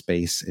be like a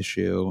space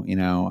issue,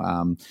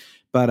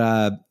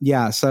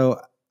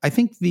 So I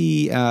think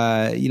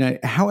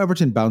how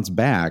Everton bounced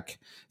back.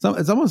 So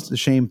it's almost a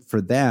shame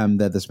for them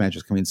that this match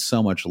is coming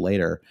so much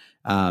later,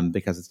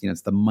 because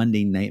it's the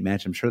Monday night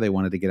match. I'm sure they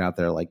wanted to get out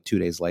there like 2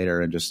 days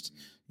later and just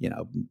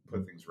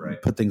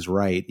put things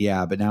right.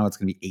 Yeah, but now it's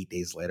going to be 8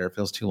 days later. It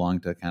feels too long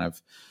to kind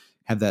of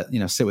have that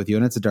sit with you,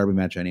 and it's a derby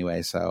match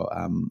anyway. So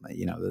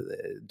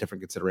the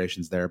different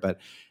considerations there. But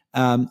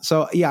as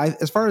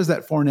far as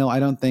that 4-0,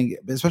 I don't think,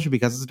 especially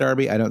because it's a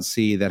derby, I don't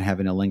see that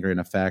having a lingering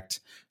effect.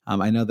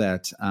 I know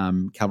that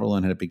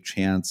Calvert-Lewin had a big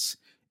chance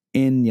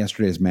in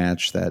yesterday's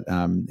match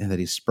that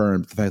he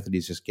spurned. The fact that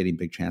he's just getting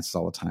big chances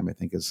all the time, I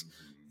think, is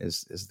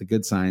the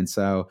good sign.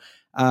 So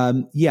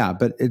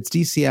but it's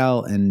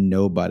DCL and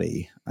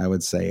nobody, I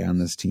would say, on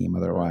this team.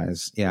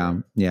 Otherwise,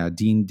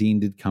 Dean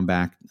did come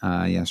back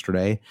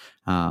yesterday.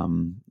 A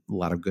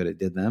lot of good it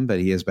did them, but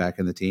he is back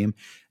in the team.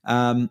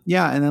 And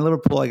then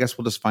Liverpool, I guess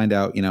we'll just find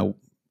out,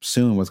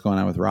 soon what's going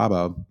on with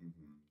Robbo.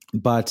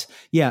 But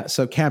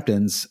so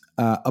captains,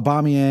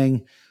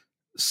 Aubameyang,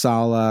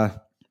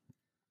 Salah,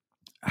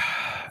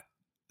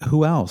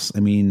 who else? I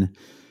mean,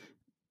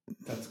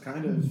 that's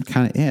kind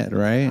of it,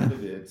 right? Kind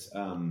of it.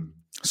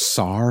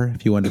 Sarr,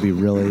 if you want to be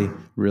really,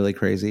 really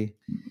crazy.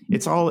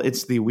 It's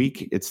the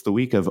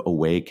week of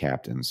away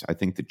captains. I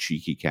think the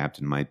cheeky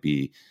captain might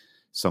be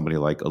somebody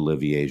like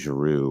Olivier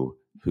Giroud,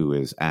 who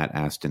is at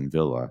Aston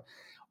Villa,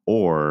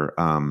 or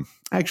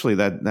actually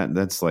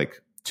that's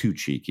like too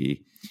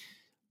cheeky.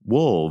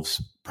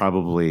 Wolves,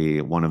 probably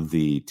one of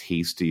the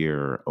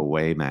tastier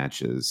away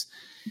matches.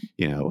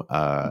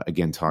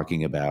 Again,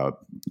 talking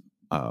about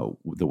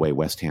the way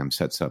West Ham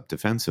sets up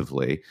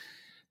defensively.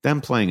 Them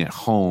playing at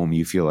home,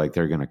 you feel like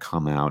they're going to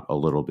come out a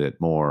little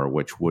bit more,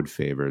 which would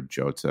favor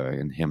Jota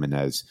and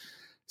Jimenez.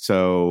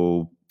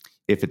 So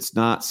if it's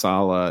not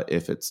Salah,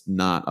 if it's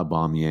not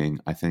Aubameyang,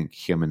 I think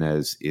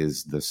Jimenez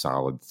is the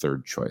solid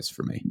third choice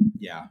for me.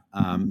 Yeah.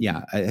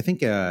 I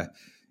think,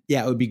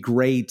 it would be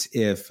great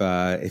if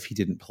he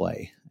didn't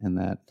play and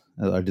that,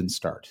 or didn't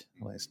start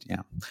at least.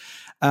 Yeah.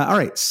 All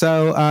right.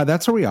 So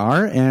that's where we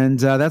are. And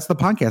that's the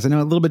podcast. I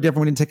know a little bit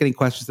different. We didn't take any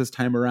questions this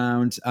time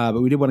around,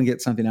 but we did want to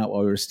get something out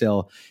while we were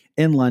still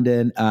in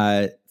London.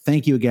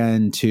 Thank you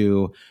again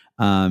to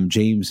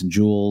James and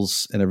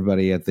Jules and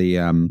everybody at the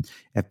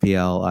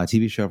FPL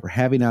TV show for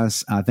having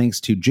us. Thanks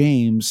to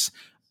James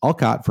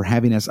Alcott for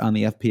having us on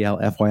the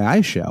FPL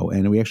FYI show.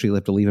 And we actually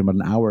have to leave in about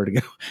an hour to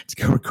go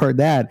record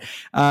that.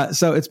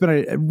 So it's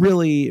been a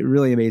really,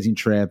 really amazing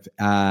trip.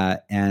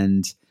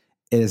 And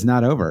it is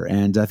not over.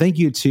 And thank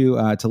you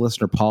to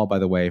listener Paul, by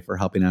the way, for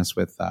helping us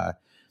with,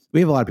 we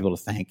have a lot of people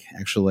to thank,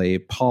 actually.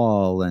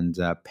 Paul and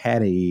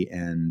Patty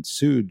and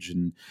Suj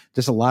and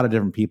just a lot of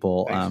different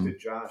people. Thanks to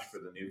Josh for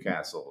the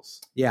Newcastles.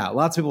 Yeah,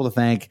 lots of people to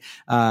thank.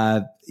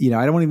 I don't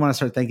even want to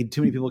start thanking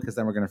too many people because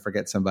then we're going to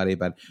forget somebody,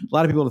 but a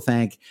lot of people to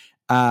thank.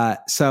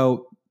 But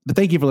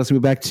thank you for listening.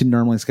 We'll be back to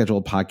normally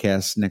scheduled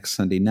podcasts next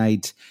Sunday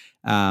night.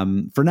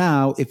 For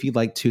now, if you'd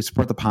like to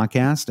support the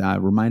podcast,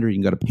 reminder, you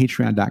can go to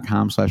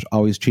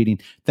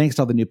patreon.com/alwayscheating. Thanks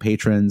to all the new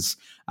patrons.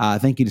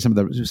 Thank you to some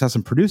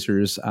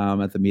producers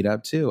at the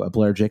meetup too.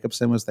 Blair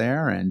Jacobson was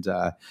there and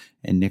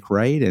Nick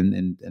Wright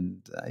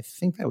and I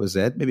think that was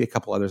it. Maybe a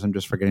couple others I'm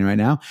just forgetting right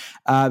now.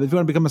 But if you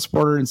want to become a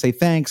supporter and say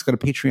thanks, go to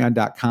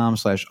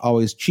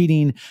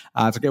patreon.com/alwayscheating.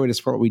 It's a great way to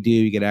support what we do.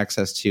 You get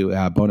access to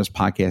a bonus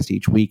podcast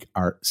each week,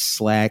 our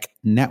Slack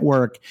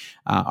network,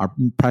 our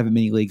private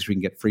mini leagues where you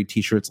can get free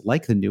t-shirts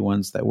like the new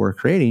ones that we're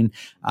creating.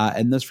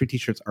 And those free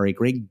t-shirts are a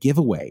great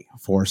giveaway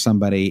for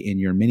somebody in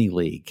your mini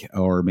league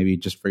or maybe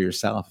just for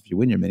yourself if you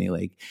win your mini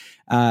league.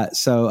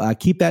 So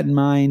keep that in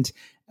mind.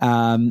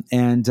 And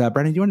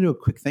Brandon, do you want to do a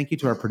quick thank you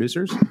to our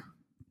producers?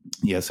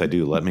 Yes, I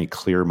do. Let me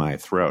clear my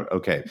throat.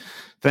 Okay.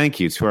 Thank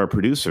you to our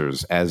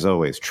producers, as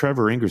always,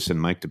 Trevor Ingerson,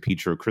 Mike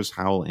DePietro, Chris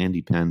Howell,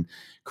 Andy Penn,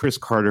 Chris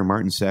Carter,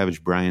 Martin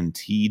Savage, Brian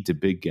T, to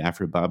Big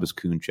Gaffer, Bobbas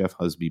Kuhn, Jeff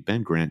Husby,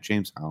 Ben Grant,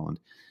 James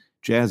Holland,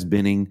 Jazz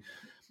Binning,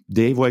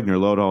 Dave Wegner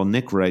Lodahl,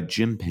 Nick Wright,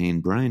 Jim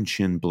Payne, Brian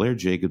Chin, Blair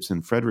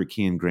Jacobson, Frederick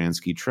Kean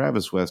Gransky,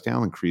 Travis West,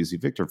 Alan Creasy,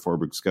 Victor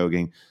Forberg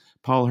Skoging,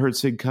 Paul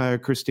Herzig, Kaya,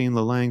 Christine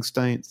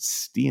Lalangstein,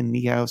 Stian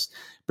Niehaus,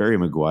 Barry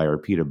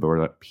McGuire, Peter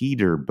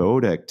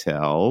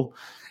Bodektel,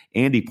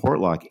 Andy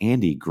Portlock.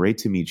 Andy, great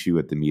to meet you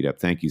at the meetup.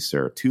 Thank you,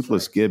 sir.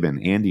 Toothless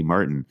Gibbon, Andy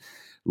Martin,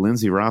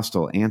 Lindsay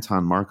Rostel,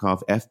 Anton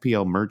Markov,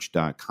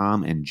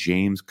 FPLmerch.com, and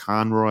James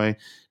Conroy.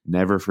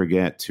 Never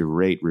forget to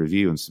rate,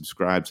 review, and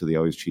subscribe to the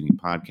Always Cheating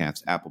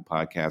Podcast, Apple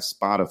Podcasts,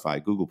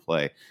 Spotify, Google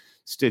Play,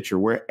 Stitcher,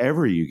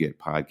 wherever you get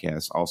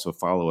podcasts. Also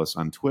follow us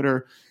on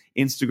Twitter,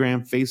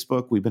 Instagram,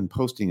 Facebook. We've been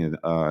posting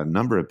a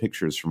number of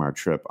pictures from our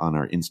trip on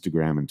our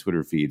Instagram and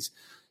Twitter feeds.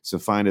 So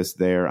find us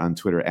there on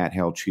Twitter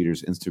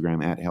 @HailCheaters,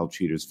 Instagram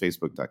 @HailCheaters,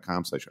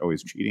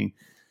 Facebook.com/alwayscheating.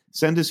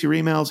 Send us your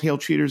emails,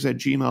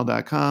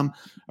 hailcheaters@gmail.com,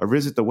 or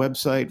visit the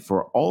website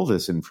for all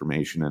this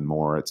information and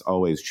more. It's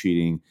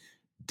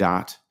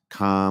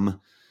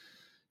alwayscheating.com.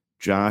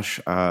 Josh,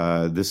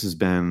 this has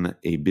been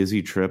a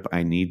busy trip.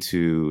 I need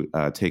to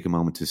take a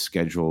moment to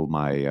schedule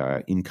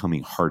my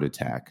incoming heart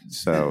attack.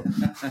 So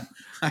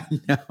I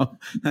know.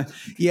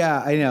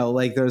 Yeah, I know.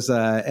 Like there's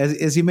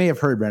as you may have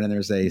heard, Brendan,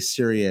 there's a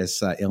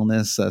serious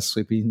illness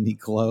sweeping the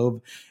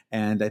globe.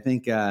 And I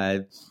think,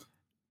 like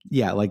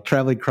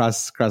traveling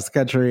across the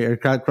country or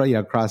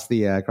across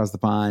the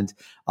pond,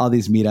 all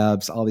these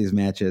meetups, all these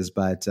matches.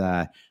 But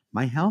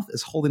my health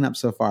is holding up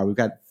so far. We've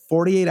got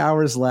 48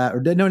 hours left,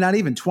 or no, not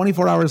even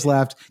 24 hours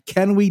left.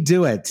 Can we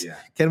do it? Yeah.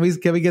 Can we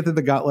get through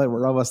the gauntlet?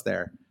 We're almost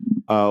there.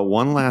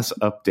 One last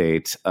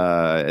update,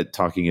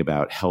 talking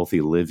about healthy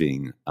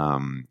living.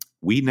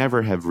 We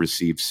never have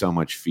received so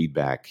much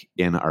feedback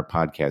in our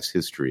podcast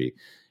history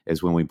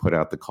as when we put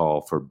out the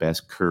call for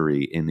best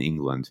curry in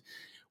England.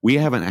 We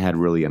haven't had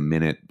really a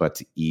minute but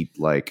to eat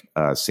like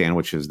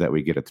sandwiches that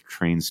we get at the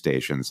train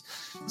stations.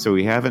 So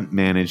we haven't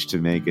managed to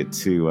make it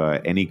to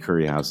any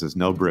curry houses,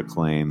 no Brick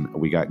Lane.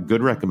 We got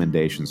good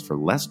recommendations for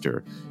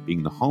Leicester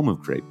being the home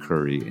of great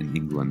curry in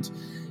England,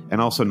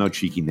 and also no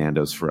Cheeky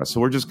Nando's for us. So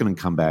we're just going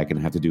to come back and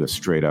have to do a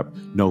straight up,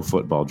 no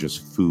football,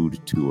 just food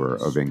tour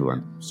of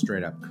England.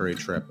 Straight up curry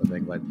trip of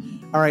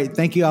England. All right.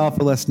 Thank you all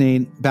for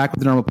listening. Back with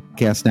the normal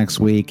podcast next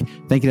week.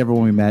 Thank you to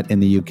everyone we met in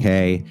the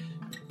UK.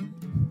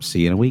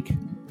 See you in a week.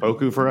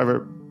 Poku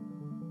forever.